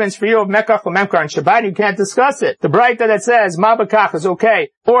of relevance for you of Mekach or Memkar and Shabbat. You can't discuss it. The Braita that says Ma b'kach is okay,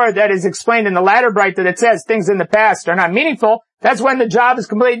 or that is explained in the latter Braita that says things in the past are not meaningful, that's when the job is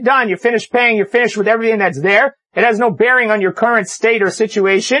completely done. You're finished paying, you're finished with everything that's there. It has no bearing on your current state or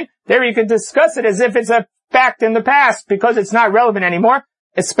situation. There you can discuss it as if it's a fact in the past because it's not relevant anymore.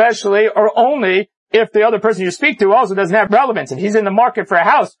 Especially or only if the other person you speak to also doesn't have relevance. If he's in the market for a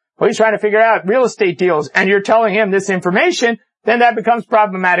house or he's trying to figure out real estate deals and you're telling him this information, then that becomes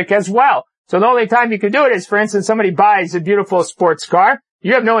problematic as well. So the only time you can do it is, for instance, somebody buys a beautiful sports car.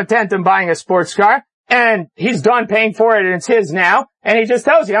 You have no intent in buying a sports car and he's done paying for it and it's his now and he just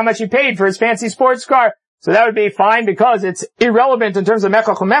tells you how much he paid for his fancy sports car. So that would be fine because it's irrelevant in terms of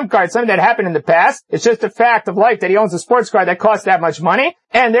Mekach or Memkar. It's something that happened in the past. It's just a fact of life that he owns a sports car that costs that much money.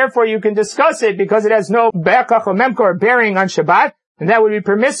 And therefore you can discuss it because it has no Mekach or Memkar bearing on Shabbat. And that would be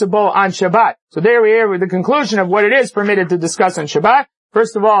permissible on Shabbat. So there we are with the conclusion of what it is permitted to discuss on Shabbat.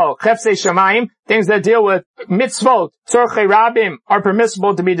 First of all, Chefsei Shamayim, things that deal with mitzvot, Tzorchei Rabim, are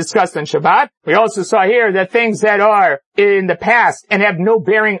permissible to be discussed on Shabbat. We also saw here that things that are in the past and have no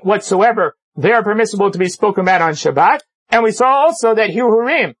bearing whatsoever, they are permissible to be spoken about on Shabbat. And we saw also that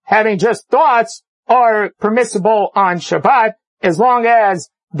Hirurim, having just thoughts, are permissible on Shabbat as long as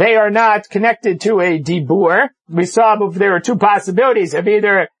they are not connected to a dibur. We saw there are two possibilities of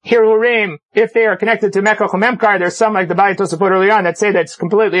either Hirurim, if they are connected to Mekach or Memkar. There's some like the Bayit Tosafot earlier on that say that it's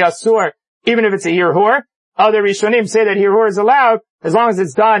completely asur, even if it's a Hirhur. Other Rishonim say that Hirhur is allowed as long as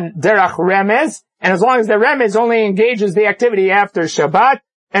it's done derach remez, and as long as the remez only engages the activity after Shabbat.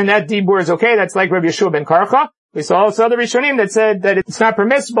 And that dibur is okay. That's like Rabbi Yeshua ben Karcha. We saw also the Rishonim that said that it's not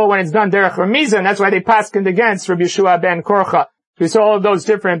permissible when it's done derech remiza, and that's why they paskined against Rabbi Yeshua ben Karcha. We saw all of those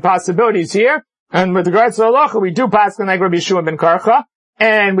different possibilities here. And with regards to halacha, we do paskin like Rabbi Yeshua ben Karcha,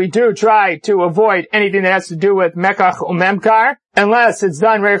 and we do try to avoid anything that has to do with Mekach or Memkar, unless it's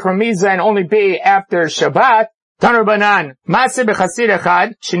done derech remiza and only be after Shabbat. Taner Banan, Maseh b'chasid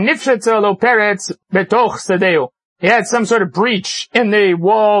echad, shenifshetzo lo peretz betoch sadeu. He had some sort of breach in the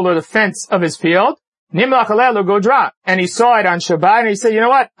wall or the fence of his field. Nimlach alelu godra. And he saw it on Shabbat and he said, you know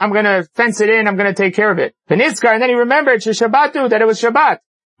what? I'm going to fence it in. I'm going to take care of it. V'nizkar, and then he remembered Shabbatu, that it was Shabbat.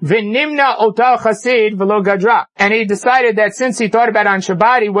 V'nimna otal chasid v'lo gadra. And he decided that since he thought about it on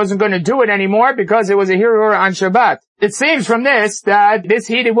Shabbat, he wasn't going to do it anymore because it was a hirur on Shabbat. It seems from this that this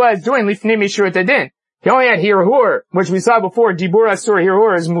he was doing lifnim mishurat adin. He only had hirur, which we saw before, dibur asur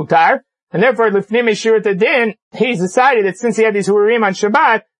hirur is mutar. And therefore, Lifnim Mishurat Adin, he's decided that since he had these Hurim on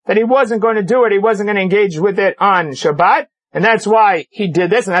Shabbat, that he wasn't going to do it, he wasn't going to engage with it on Shabbat. And that's why he did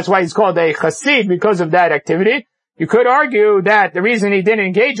this, and that's why he's called a Chassid, because of that activity. You could argue that the reason he didn't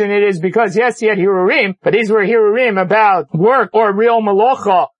engage in it is because, yes, he had Hirurim, but these were Hirurim about work or real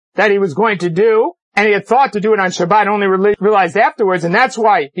Malocha that he was going to do, and he had thought to do it on Shabbat, only realized afterwards, and that's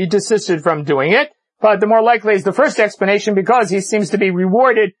why he desisted from doing it. But the more likely is the first explanation because he seems to be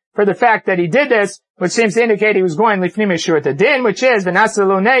rewarded for the fact that he did this, which seems to indicate he was going lifnim mishurat adin, which is v'nasa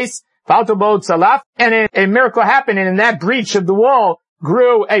lo nes v'alto bod salaf, and a miracle happened, and in that breach of the wall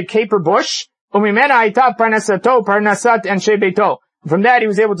grew a caper bush. Umimena haita parnasato parnasat anshe beito. From that he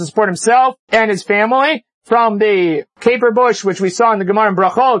was able to support himself and his family. From the caper bush, which we saw in the Gemara in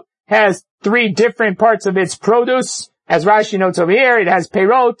Brachot, has 3 different parts of its produce. As Rashi notes over here, it has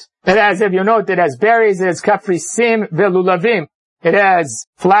perot, it has, if you note, it has berries, it has kafrisim velulavim. It has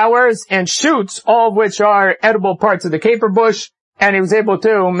flowers and shoots, all of which are edible parts of the caper bush, and he was able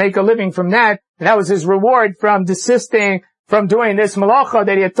to make a living from that, and that was his reward from desisting from doing this malacha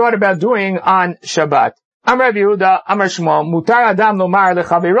that he had thought about doing on Shabbat. Amar Rabbi Yehuda, Amar Shmuel, mutar adam lomar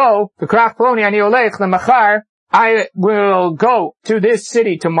lechaviro, v'krach ploni ani olech lemachar, I will go to this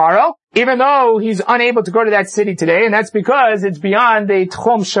city tomorrow, even though he's unable to go to that city today, and that's because it's beyond the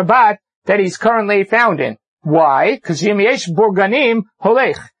Tchum Shabbat that he's currently found in. Why? Because Yim Yesh Burganim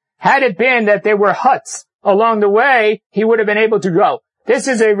Holech. Had it been that there were huts along the way, he would have been able to go. This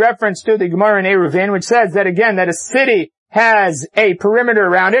is a reference to the Gemara in Eruvin, which says that again, that a city has a perimeter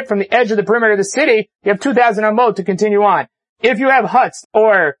around it. From the edge of the perimeter of the city, you have 2,000 amot to continue on. If you have huts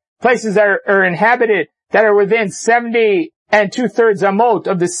or places that are inhabited that are within 70 and 2/3 amot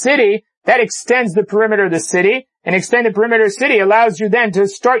of the city, that extends the perimeter of the city. An extended perimeter of the city allows you then to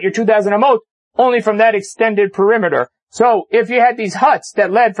start your 2,000 amot only from that extended perimeter. So if you had these huts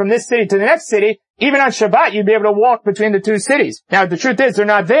that led from this city to the next city, even on Shabbat, you'd be able to walk between the two cities. Now, the truth is, they're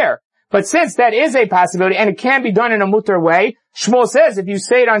not there. But since that is a possibility, and it can be done in a mutter way, Shmuel says if you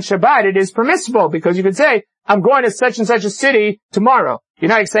say it on Shabbat, it is permissible, because you could say, I'm going to such and such a city tomorrow. You're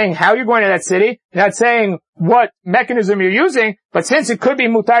not saying how you're going to that city. You're not saying what mechanism you're using. But since it could be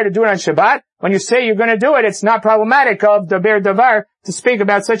mutar to do it on Shabbat, when you say you're going to do it, it's not problematic of daber davar to speak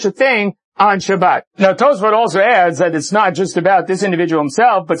about such a thing on Shabbat. Now, Tosfot also adds that it's not just about this individual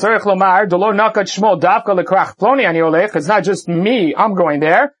himself, but tzarich lomar, delo nakat Shmuel dafka lekrach ploni ani olech. It's not just me, I'm going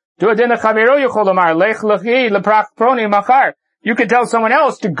there. You can tell someone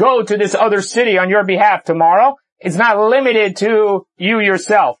else to go to this other city on your behalf tomorrow. It's not limited to you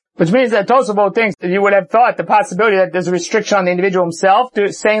yourself. Which means that Tosfot thinks that you would have thought the possibility that there's a restriction on the individual himself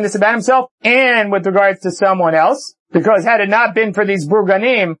to saying this about himself and with regards to someone else. Because had it not been for these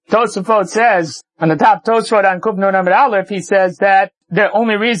Burganim, Tosfot says, on the top Tosfot on Kuf Nun Amud Aleph, he says that the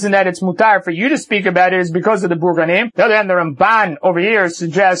only reason that it's mutar for you to speak about it is because of the Burganim. The other hand, the Ramban over here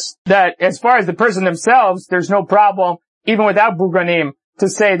suggests that as far as the person themselves, there's no problem, even without Burganim, to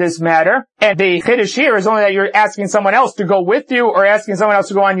say this matter. And the Chiddush here is only that you're asking someone else to go with you or asking someone else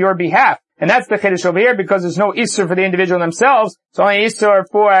to go on your behalf. And that's the Chiddush over here, because there's no Isur for the individual themselves. It's only Isur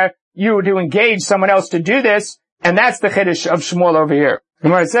for you to engage someone else to do this. And that's the Chiddush of Shmuel over here.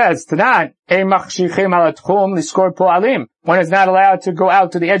 Gemara says, Tanan, one is not allowed to go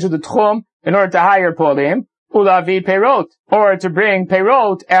out to the edge of the Tchum in order to hire Polim, ulavi Peirot, or to bring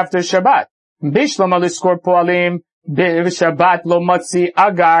Peirot after Shabbat. Bishlam aliskor Polim, Shabbat lo matzi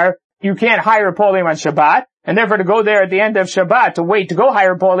agar. You can't hire Polim on Shabbat, and therefore to go there at the end of Shabbat to wait to go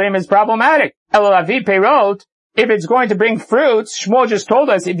hire Polim is problematic. Elavi Peirot, if it's going to bring fruits, Shmuel just told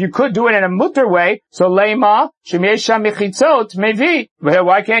us if you could do it in a mutter way, so leima, shemesha mechitzot, mevi. But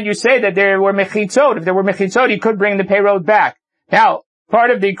why can't you say that there were mechitzot? If there were mechitzot, he could bring the peirot back. Now, part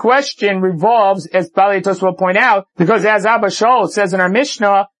of the question revolves, as Balei Tosfos will point out, because as Abba Shaul says in our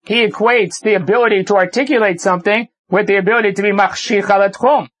Mishnah, he equates the ability to articulate something with the ability to be machshich al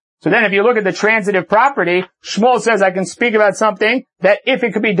tchum. So then if you look at the transitive property, Shmuel says I can speak about something that if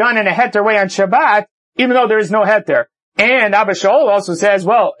it could be done in a heter way on Shabbat, even though there is no heter. And Abba Shaul also says,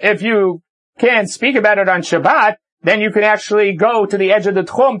 well, if you can speak about it on Shabbat, then you can actually go to the edge of the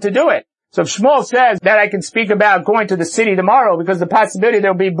Tchum to do it. So if Shmuel says that I can speak about going to the city tomorrow because the possibility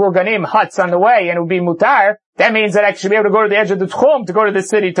there will be Burganim huts on the way and it will be mutar, that means that I should be able to go to the edge of the Tchum to go to the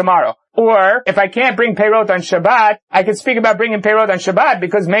city tomorrow. Or if I can't bring Peirot on Shabbat, I can speak about bringing Peirot on Shabbat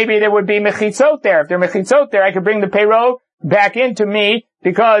because maybe there would be mechitzot there. If there are mechitzot there, I could bring the Peirot back into me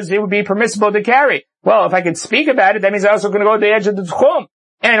because it would be permissible to carry. Well, if I could speak about it, that means I'm also going to go to the edge of the Tchum.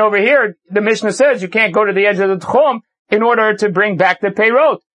 And over here, the Mishnah says you can't go to the edge of the Tchum in order to bring back the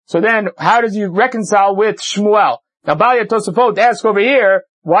Peirot. So then, how does you reconcile with Shmuel? Now, Balei Tosfos asks over here,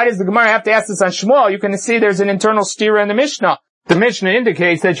 why does the Gemara have to ask this on Shmuel? You can see there's an internal stira in the Mishnah. The Mishnah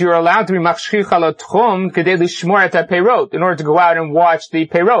indicates that you're allowed to be machshich al tchum kedei lishmor et peirot, in order to go out and watch the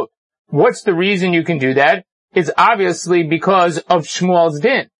Peirot. What's the reason you can do that? It's obviously because of Shmuel's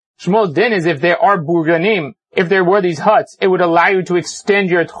din. Shmuel's din is if there are burganim, if there were these huts, it would allow you to extend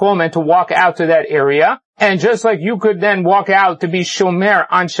your tchum and to walk out to that area. And just like you could then walk out to be shomer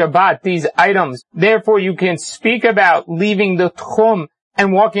on Shabbat, these items, therefore you can speak about leaving the tchum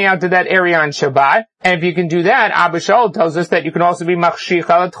and walking out to that area on Shabbat. And if you can do that, Abba Shaul tells us that you can also be machshich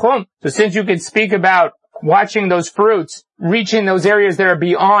al tchum. So since you can speak about watching those fruits, reaching those areas that are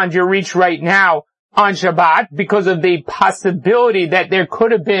beyond your reach right now on Shabbat, because of the possibility that there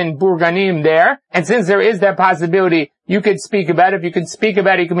could have been burganim there, and since there is that possibility, you could speak about it. If you can speak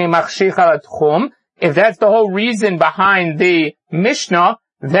about it, you can be machshich al tchum. If that's the whole reason behind the Mishnah,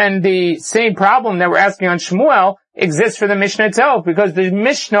 then the same problem that we're asking on Shmuel exists for the Mishnah itself, because the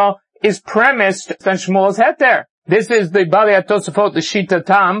Mishnah is premised on Shmuel's heter. This is the Balei Tosfos, the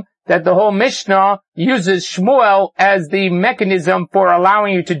Shitatam, that the whole Mishnah uses Shmuel as the mechanism for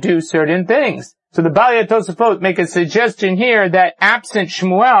allowing you to do certain things. So the Balei Tosfos make a suggestion here that absent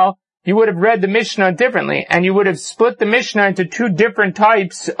Shmuel, you would have read the Mishnah differently, and you would have split the Mishnah into two different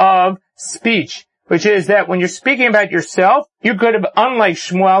types of speech, which is that when you're speaking about yourself, you could have, unlike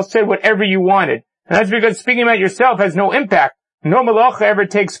Shmuel, said whatever you wanted. And that's because speaking about yourself has no impact. No malacha ever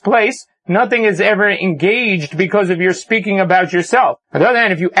takes place. Nothing is ever engaged because of your speaking about yourself. On the other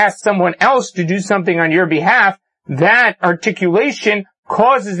hand, if you ask someone else to do something on your behalf, that articulation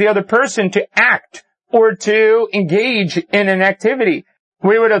causes the other person to act or to engage in an activity.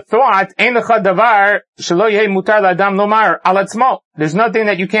 We would have thought, there's nothing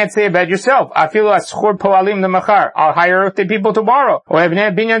that you can't say about yourself. I'll hire the people tomorrow.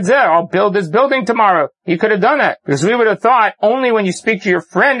 I'll build this building tomorrow. You could have done that. Because we would have thought, only when you speak to your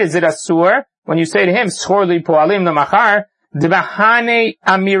friend is it asur, when you say to him,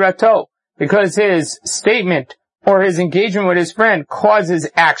 because his statement or his engagement with his friend causes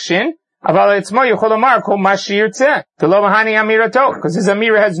action. Because his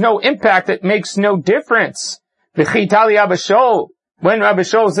amira has no impact, it makes no difference. When Rabbi Shaul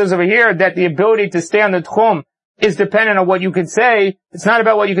says over here that the ability to stay on the tchum is dependent on what you can say, it's not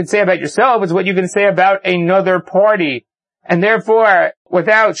about what you can say about yourself, it's what you can say about another party. And therefore,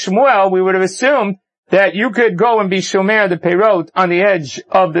 without Shmuel, we would have assumed that you could go and be shomer the perot on the edge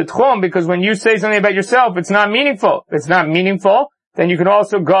of the tchum, because when you say something about yourself, it's not meaningful. If it's not meaningful, then you can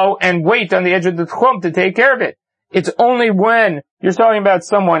also go and wait on the edge of the tchum to take care of it. It's only when you're talking about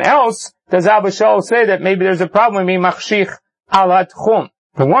someone else does Abba Shaul say that maybe there's a problem with machshich al tchum.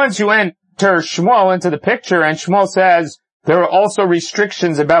 But once you enter Shmuel into the picture, and Shmuel says there are also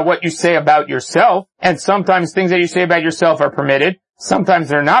restrictions about what you say about yourself, and sometimes things that you say about yourself are permitted, sometimes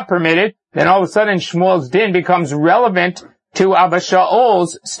they're not permitted, then all of a sudden Shmuel's din becomes relevant to Abba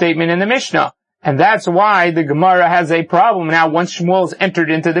Shaul's statement in the Mishnah. And that's why the Gemara has a problem now once Shmuel's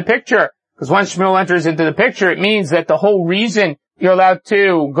entered into the picture. Because once Shmuel enters into the picture, it means that the whole reason you're allowed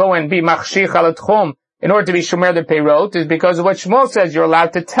to go and be machshich al tchum in order to be shomer the peirot is because of what Shmuel says. You're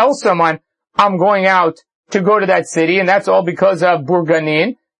allowed to tell someone, I'm going out to go to that city, and that's all because of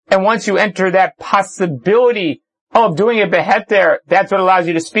burganin. And once you enter that possibility of doing a beheter, that's what allows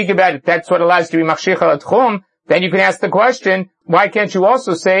you to speak about it. That's what allows you to be machshich al tchum. Then you can ask the question, why can't you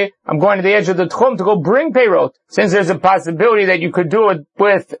also say, I'm going to the edge of the tchum to go bring peirot? Since there's a possibility that you could do it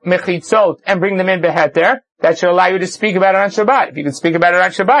with mechitzot and bring them in beheter, that should allow you to speak about it on Shabbat. If you can speak about it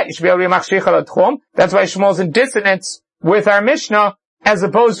on Shabbat, you should be able to be machshich al tchum. That's why Shmuel's in dissonance with our Mishnah, as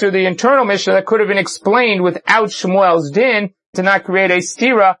opposed to the internal Mishnah that could have been explained without Shmuel's din, to not create a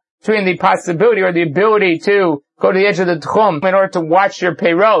stira between the possibility or the ability to go to the edge of the tchum in order to watch your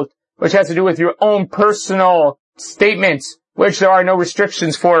peirot, which has to do with your own personal statements, which there are no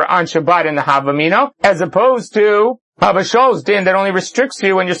restrictions for on Shabbat in the Havamina, as opposed to Abba Shaul's din that only restricts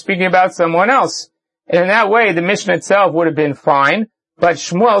you when you're speaking about someone else. And in that way, the Mishnah itself would have been fine, but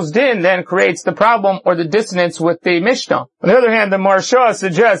Shmuel's din then creates the problem or the dissonance with the Mishnah. On the other hand, the Marsha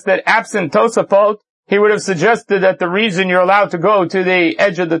suggests that absent Tosafot, he would have suggested that the reason you're allowed to go to the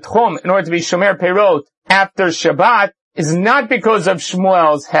edge of the tchum in order to be shomer peirot after Shabbat is not because of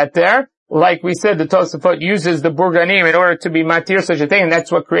Shmuel's heter. Like we said, the Tosafot uses the burganim in order to be matir such a thing, and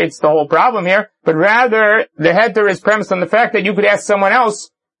that's what creates the whole problem here. But rather, the heter is premised on the fact that you could ask someone else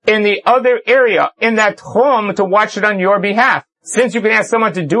in the other area, in that tchum, to watch it on your behalf. Since you can ask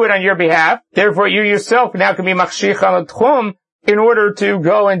someone to do it on your behalf, therefore you yourself now can be machshich al tchum in order to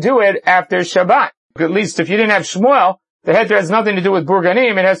go and do it after Shabbat. At least if you didn't have Shmuel, the heter has nothing to do with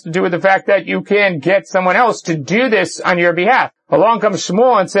burganim, it has to do with the fact that you can get someone else to do this on your behalf. Along comes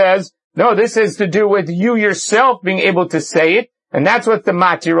Shmuel and says, no, this is to do with you yourself being able to say it, and that's what's the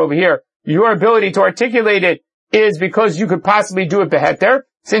matir over here. Your ability to articulate it is because you could possibly do it beheter.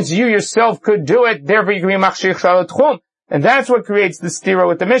 Since you yourself could do it, therefore you can be machshich al tchum. And that's what creates the stira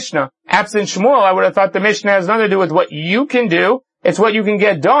with the Mishnah. Absent Shmuel, I would have thought the Mishnah has nothing to do with what you can do, it's what you can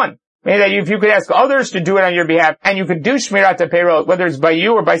get done. Meaning that if you could ask others to do it on your behalf, and you could do shmirat peirot, whether it's by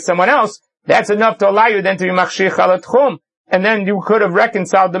you or by someone else, that's enough to allow you then to be machshich al tchum. And then you could have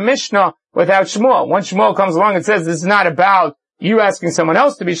reconciled the Mishnah without Shmuel. Once Shmuel comes along and says this is not about you asking someone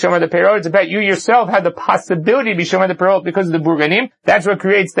else to be shomer the peirot, it's about you yourself had the possibility to be shomer the peirot because of the burganim. That's what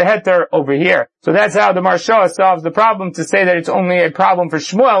creates the heter over here. So that's how the Marsha solves the problem, to say that it's only a problem for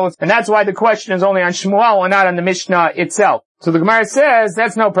Shmuel, and that's why the question is only on Shmuel and not on the Mishnah itself. So the Gemara says,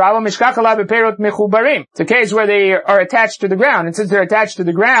 that's no problem. It's a case where they are attached to the ground. And since they're attached to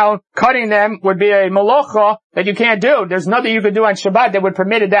the ground, cutting them would be a malacha that you can't do. There's nothing you could do on Shabbat that would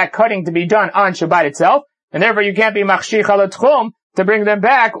permit that cutting to be done on Shabbat itself. And therefore you can't be machshich al tchum to bring them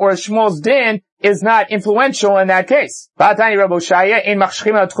back, or Shmuel's din is not influential in that case. You're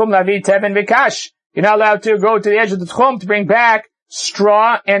not allowed to go to the edge of the tchum to bring back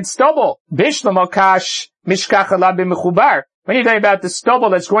straw and stubble. Bishlam kash mishkach alav b'mechubar. When you talk about the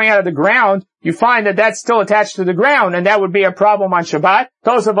stubble that's growing out of the ground, you find that that's still attached to the ground, and that would be a problem on Shabbat.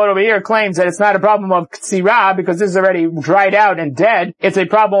 Tosafot over here claims that it's not a problem of ktsira, because this is already dried out and dead. It's a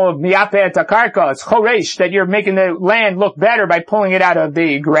problem of miyapeh takarka. It's choresh, that you're making the land look better by pulling it out of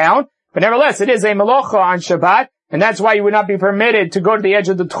the ground. But nevertheless, it is a melacha on Shabbat, and that's why you would not be permitted to go to the edge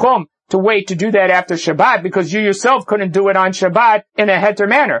of the tchum to wait to do that after Shabbat, because you yourself couldn't do it on Shabbat in a heter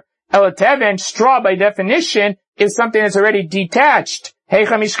manner. Elateven, straw by definition, is something that's already detached. How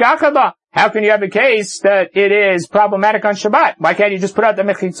can you have a case that it is problematic on Shabbat? Why can't you just put out the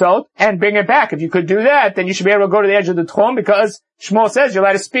mechitzot and bring it back? If you could do that, then you should be able to go to the edge of the tchum, because Shmuel says you're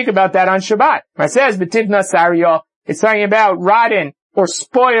allowed to speak about that on Shabbat. It says, B'tivna sarya, it's talking about rotten or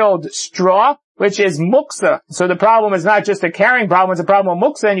spoiled straw, which is muksa. So the problem is not just a carrying problem, it's a problem of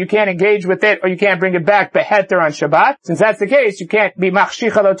muksa, and you can't engage with it, or you can't bring it back beheter on Shabbat. Since that's the case, you can't be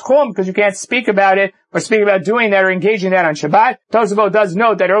machshich al tchum, because you can't speak about it, or speak about doing that, or engaging that on Shabbat. Tosafot does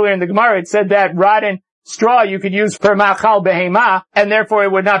note that earlier in the Gemara it said that rotten straw you could use for machal behema, and therefore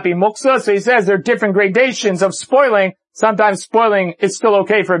it would not be muksa. So he says there are different gradations of spoiling. Sometimes spoiling is still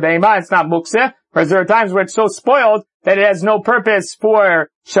okay for behema, it's not muksa. Whereas there are times where it's so spoiled that it has no purpose for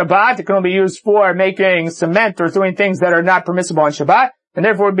Shabbat. It can only be used for making cement or doing things that are not permissible on Shabbat, and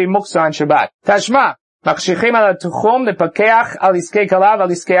therefore it would be muksa on Shabbat. Tashma, machshichim al tuchum lepakeach al iskei kalav al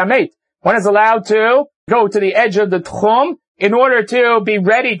iskei amet. One is allowed to go to the edge of the tchum in order to be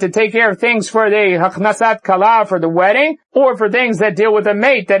ready to take care of things for the hachnasat kala, for the wedding, or for things that deal with a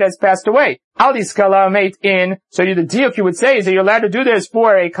mate that has passed away. Al iskala mate in. So the diuk you would say is that you're allowed to do this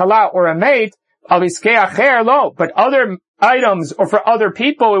for a kala or a mate. Al iskei acher lo, but other items or for other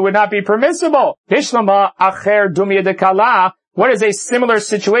people it would not be permissible. Bishlama acher dumya de kala. What is a similar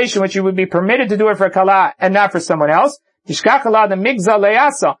situation which you would be permitted to do it for kala and not for someone else? Tishkach kala the migza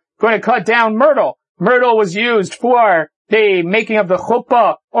leasa. Going to cut down myrtle. Myrtle was used for the making of the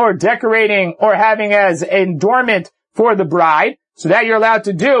chuppah, or decorating, or having as an adornment for the bride. So that you're allowed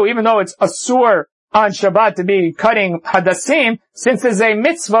to do, even though it's asur on Shabbat to be cutting hadassim. Since it's a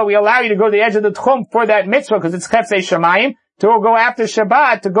mitzvah, we allow you to go to the edge of the tchum for that mitzvah, because it's chetzei shamayim, to go after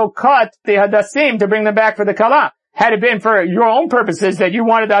Shabbat, to go cut the hadassim, to bring them back for the kala. Had it been for your own purposes, that you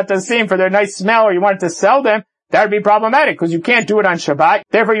wanted hadassim for their nice smell, or you wanted to sell them, that would be problematic, because you can't do it on Shabbat.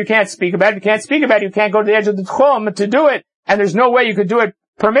 Therefore, you can't speak about it. If you can't speak about it, you can't go to the edge of the tchum to do it. And there's no way you could do it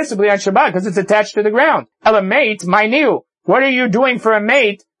permissibly on Shabbat, because it's attached to the ground. Ela mate, my new. What are you doing for a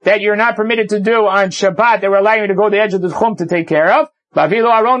mate that you're not permitted to do on Shabbat, that we're allowing you to go to the edge of the tchum to take care of?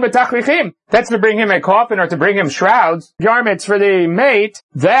 That's to bring him a coffin, or to bring him shrouds, garments for the mate.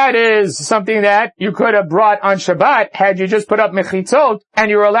 That is something that you could have brought on Shabbat had you just put up mechitzot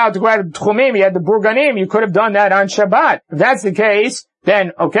and you were allowed to go out of tchumim. You had the burganim. You could have done that on Shabbat. If that's the case,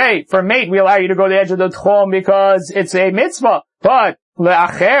 then okay, for mate we allow you to go to the edge of the tchum because it's a mitzvah. But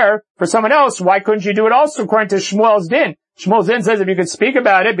le'acher, for someone else, why couldn't you do it also according to Shmuel's din? Shmuel's din says if you could speak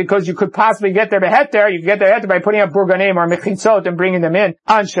about it, because you could possibly get their beheter, you could get their beheter by putting up burganim or mechitzot and bringing them in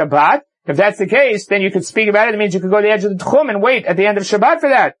on Shabbat. If that's the case, then you could speak about it. It means you could go to the edge of the tchum and wait at the end of Shabbat for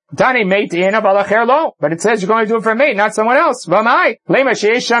that. Tani mate in abalacher lo, but it says you're going to do it for a mate, not someone else. V'mai lema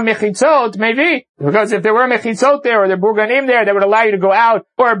sheisham mechitzot maybe, because if there were mechitzot there or the burganim there, that would allow you to go out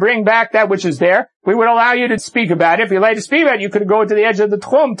or bring back that which is there. We would allow you to speak about it. If you like to speak about it, you could go to the edge of the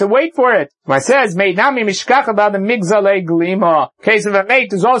tchum to wait for it. So it says mate nami mishkach about the migzalei glima. Case of a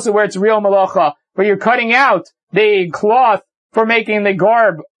mate is also where it's real malacha, where you're cutting out the cloth for making the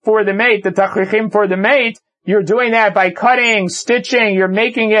garb for the mate, the tachrichim for the mate. You're doing that by cutting, stitching, you're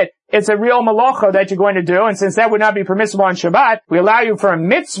making it. It's a real malacha that you're going to do, and since that would not be permissible on Shabbat, we allow you for a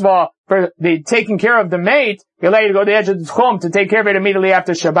mitzvah, for the taking care of the mate, we allow you to go to the edge of the tchum to take care of it immediately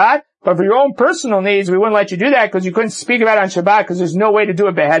after Shabbat. But for your own personal needs, we wouldn't let you do that because you couldn't speak about it on Shabbat because there's no way to do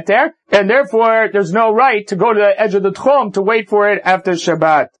it beheter. And therefore, there's no right to go to the edge of the tchum to wait for it after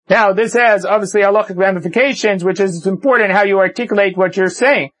Shabbat. Now, this has obviously halachic ramifications, which is important how you articulate what you're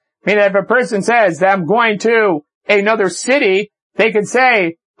saying. Meaning if a person says that I'm going to another city, they could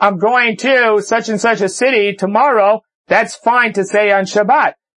say, I'm going to such and such a city tomorrow. That's fine to say on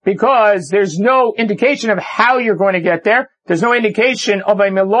Shabbat, because there's no indication of how you're going to get there. There's no indication of a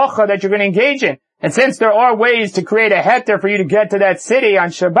melacha that you're going to engage in. And since there are ways to create a heter for you to get to that city on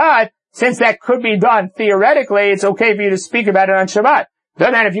Shabbat, since that could be done theoretically, it's okay for you to speak about it on Shabbat.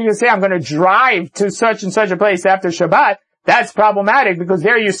 Then if you can say, I'm going to drive to such and such a place after Shabbat, that's problematic, because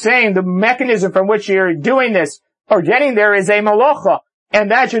there you're saying the mechanism from which you're doing this or getting there is a melacha.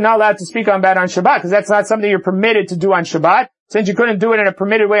 And that you're not allowed to speak about on Shabbat, because that's not something you're permitted to do on Shabbat. Since you couldn't do it in a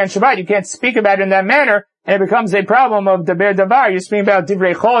permitted way on Shabbat, you can't speak about it in that manner. and it becomes a problem of Daber Davar. You're speaking about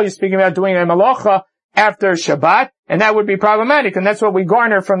Divrei Chol, you're speaking about doing a Malacha after Shabbat, and that would be problematic, and that's what we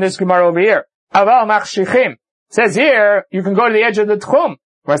garner from this Gemara over here. Aval Machshichim. Says here, you can go to the edge of the Tchum,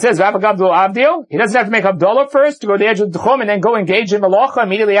 where it says, V'avagavdul Avdil. He doesn't have to make Havdalah first to go to the edge of the Tchum and then go engage in Malacha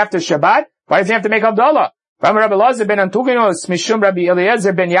immediately after Shabbat. Why does he have to make Havdalah? Rabbi Elazar ben Antuginos, Mishum Rabbi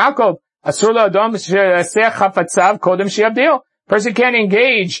Eliezer ben Yaakov, Asur la'adam she'aseh chafatzav kodem she'avdil. Person can't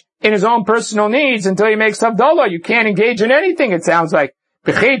engage in his own personal needs until he makes Havdalah. You can't engage in anything, it sounds like.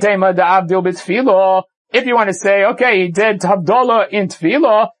 If you want to say, okay, he did Havdalah in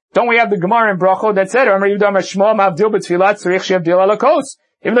Tefillah, don't we have the Gemara in Brachot that said,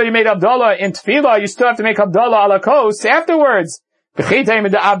 even though you made Havdalah in Tefillah, you still have to make Havdalah ala kos afterwards. So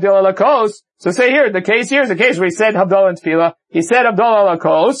say here, the case here is the case where he said Havdalah in Tefillah. He said Havdalah ala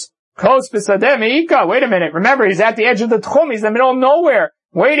kos. Kos b'sadeh me'ika. Wait a minute. Remember, he's at the edge of the Tchum. He's in the middle of nowhere.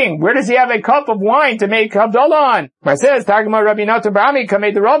 Waiting. Where does he have a cup of wine to make Havdalah on? It says, Targuma Rabbi Natan Barami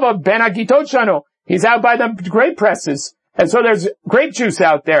kamei derava ben agitot shanu. He's out by the grape presses. And so there's grape juice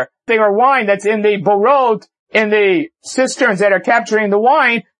out there. They are wine that's in the borot, in the cisterns that are capturing the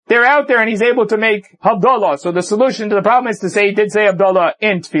wine. They're out there and he's able to make Havdalah. So the solution to the problem is to say he did say Havdalah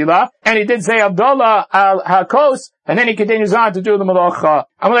in Tefillah, and he did say Havdalah al Hakos, and then he continues on to do the Malacha.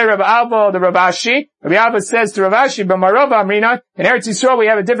 Amalei Rabbi Abba, the Ravashi. Rabbi Abba says to Ravashi, B'marova Amrina, in Eretz Yisrael we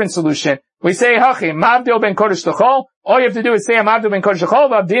have a different solution. We say, Hachi, Mavdil ben Kodesh L'chol. All you have to do is say, Mavdil ben Kodesh L'chol,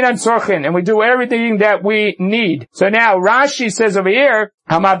 V'avdinan Sorchin, and we do everything that we need. So now Rashi says over here,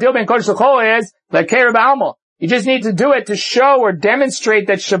 Mavdil ben Kodesh L'chol is, Lekei Rabbi Alma. You just need to do it to show or demonstrate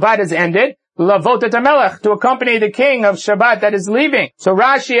that Shabbat has ended. Lavot et HaMelech, to accompany the king of Shabbat that is leaving. So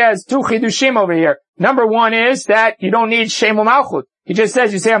Rashi has two chidushim over here. Number one is that you don't need Shem u'Malchut. He just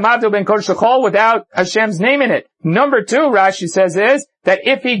says you say Mavdil ben Kodesh L'chol without Hashem's name in it. Number two, Rashi says is that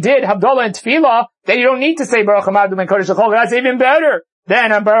if he did Havdalah and Tefillah, then you don't need to say Baruch Mavdil ben Kodesh L'chol. That's even better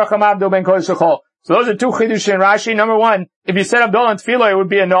than Baruch Mavdil ben Kodesh L'chol. So those are two chidush in Rashi. Number one, if you said Havdalah and Tefillah, it would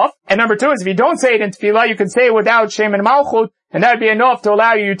be enough. And number two is if you don't say it in Tefillah, you can say it without Shem and Malchut, and that would be enough to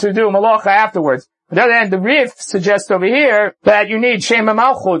allow you to do Malacha afterwards. On the other hand, the Rif suggests over here that you need Shem and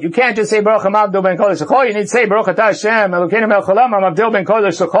Malchut. You can't just say Baruch Mavdil ben Kodesh L'chol. You need to say Baruch Atah Hashem Elokeinu melech haolam Mavdil ben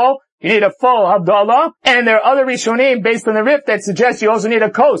Kodesh L'chol. You need a full Havdalah. And there are other Rishonim based on the Rif that suggest you also need a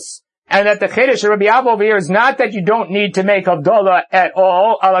kos. And that the Chiddush of Rabbi Abba over here is not that you don't need to make Havdalah at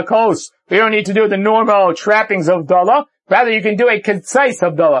all, ala kos. You don't need to do the normal trappings of Havdalah. Rather, you can do a concise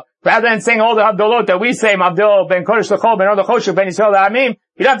Havdalah. Rather than saying all the Havdalot that we say, Mavdil ben Kodesh L'chol, ben Oda Choshev, ben Yisrael Ha'amim,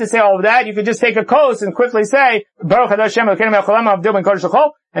 you don't have to say all of that. You could just take a kos and quickly say, Baruch Atah Hashem Elokeinu melech haolam Mavdil ben Kodesh L'chol,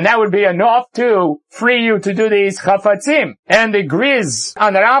 and that would be enough to free you to do these chafatzim. And the Griz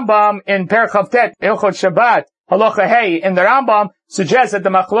on the Rambam in Perek Chavtet, Ilchot Shabbat, Halacha Hey, in the Rambam suggests that the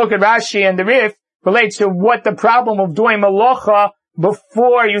Machloket Rashi and the Rif relates to what the problem of doing Malacha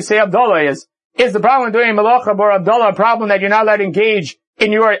before you say Havdalah is. Is the problem of doing Malacha or Havdalah a problem that you're not allowed to engage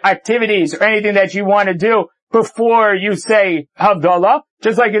in your activities or anything that you want to do before you say Havdalah?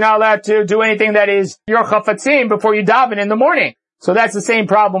 Just like you're not allowed to do anything that is your chafatzim before you daven in the morning. So that's the same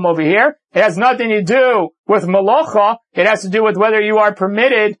problem over here. It has nothing to do with Malacha. It has to do with whether you are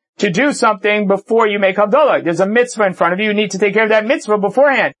permitted to do something before you make Havdalah. There's a mitzvah in front of you. You need to take care of that mitzvah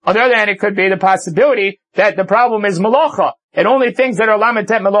beforehand. On the other hand, it could be the possibility that the problem is Malacha. And only things that are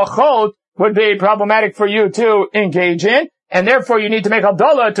lamentet Malachot would be problematic for you to engage in. And therefore you need to make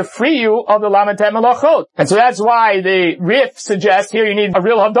Havdalah to free you of the lamentet Malachot. And so that's why the Rif suggests here you need a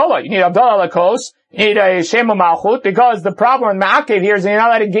real Havdalah. You need Havdalah lakos. You need a Shem Malchut, because the problem with Ma'akev here is that you're not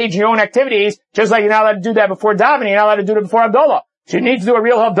allowed to engage in your own activities, just like you're not allowed to do that before davening, you're not allowed to do it before Havdalah. So you need to do a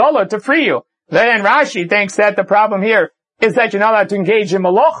real Havdalah to free you. Then Rashi thinks that the problem here is that you're not allowed to engage in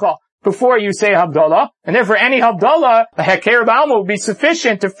Malacha before you say Havdalah, and therefore any Havdalah, a Heker Ba'alma, would be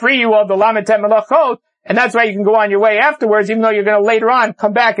sufficient to free you of the lamentet Malachot, and that's why you can go on your way afterwards, even though you're going to later on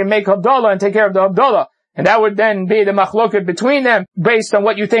come back and make Havdalah and take care of the Havdalah. And that would then be the machloket between them based on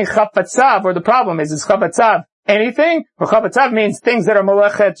what you think chafatzav, or the problem is chafatzav anything? Or chafatzav means things that are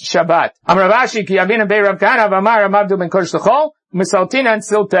melechet Shabbat. Amar Rav Ashi ki Avinu bei Rav Kahana v'amar Mavdil ben Kodesh L'chol misaltina and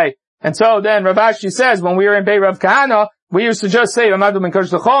siltei. And so then Rav Ashi says when we were in Bei Rav Kahana, we used to just say Mavdil ben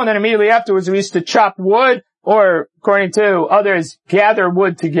Kodesh L'chol, and then immediately afterwards we used to chop wood, or according to others, gather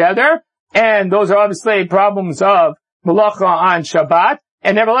wood together. And those are obviously problems of malacha on Shabbat.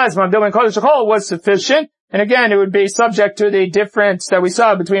 And nevertheless, Mavdil ben Kodesh L'chol was sufficient. And again, it would be subject to the difference that we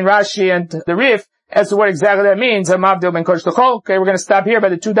saw between Rashi and the Rif as to what exactly that means. Mavdil ben Kodesh L'chol. Okay, we're going to stop here by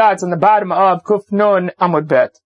the two dots on the bottom of Kuf Nun Amud Bet.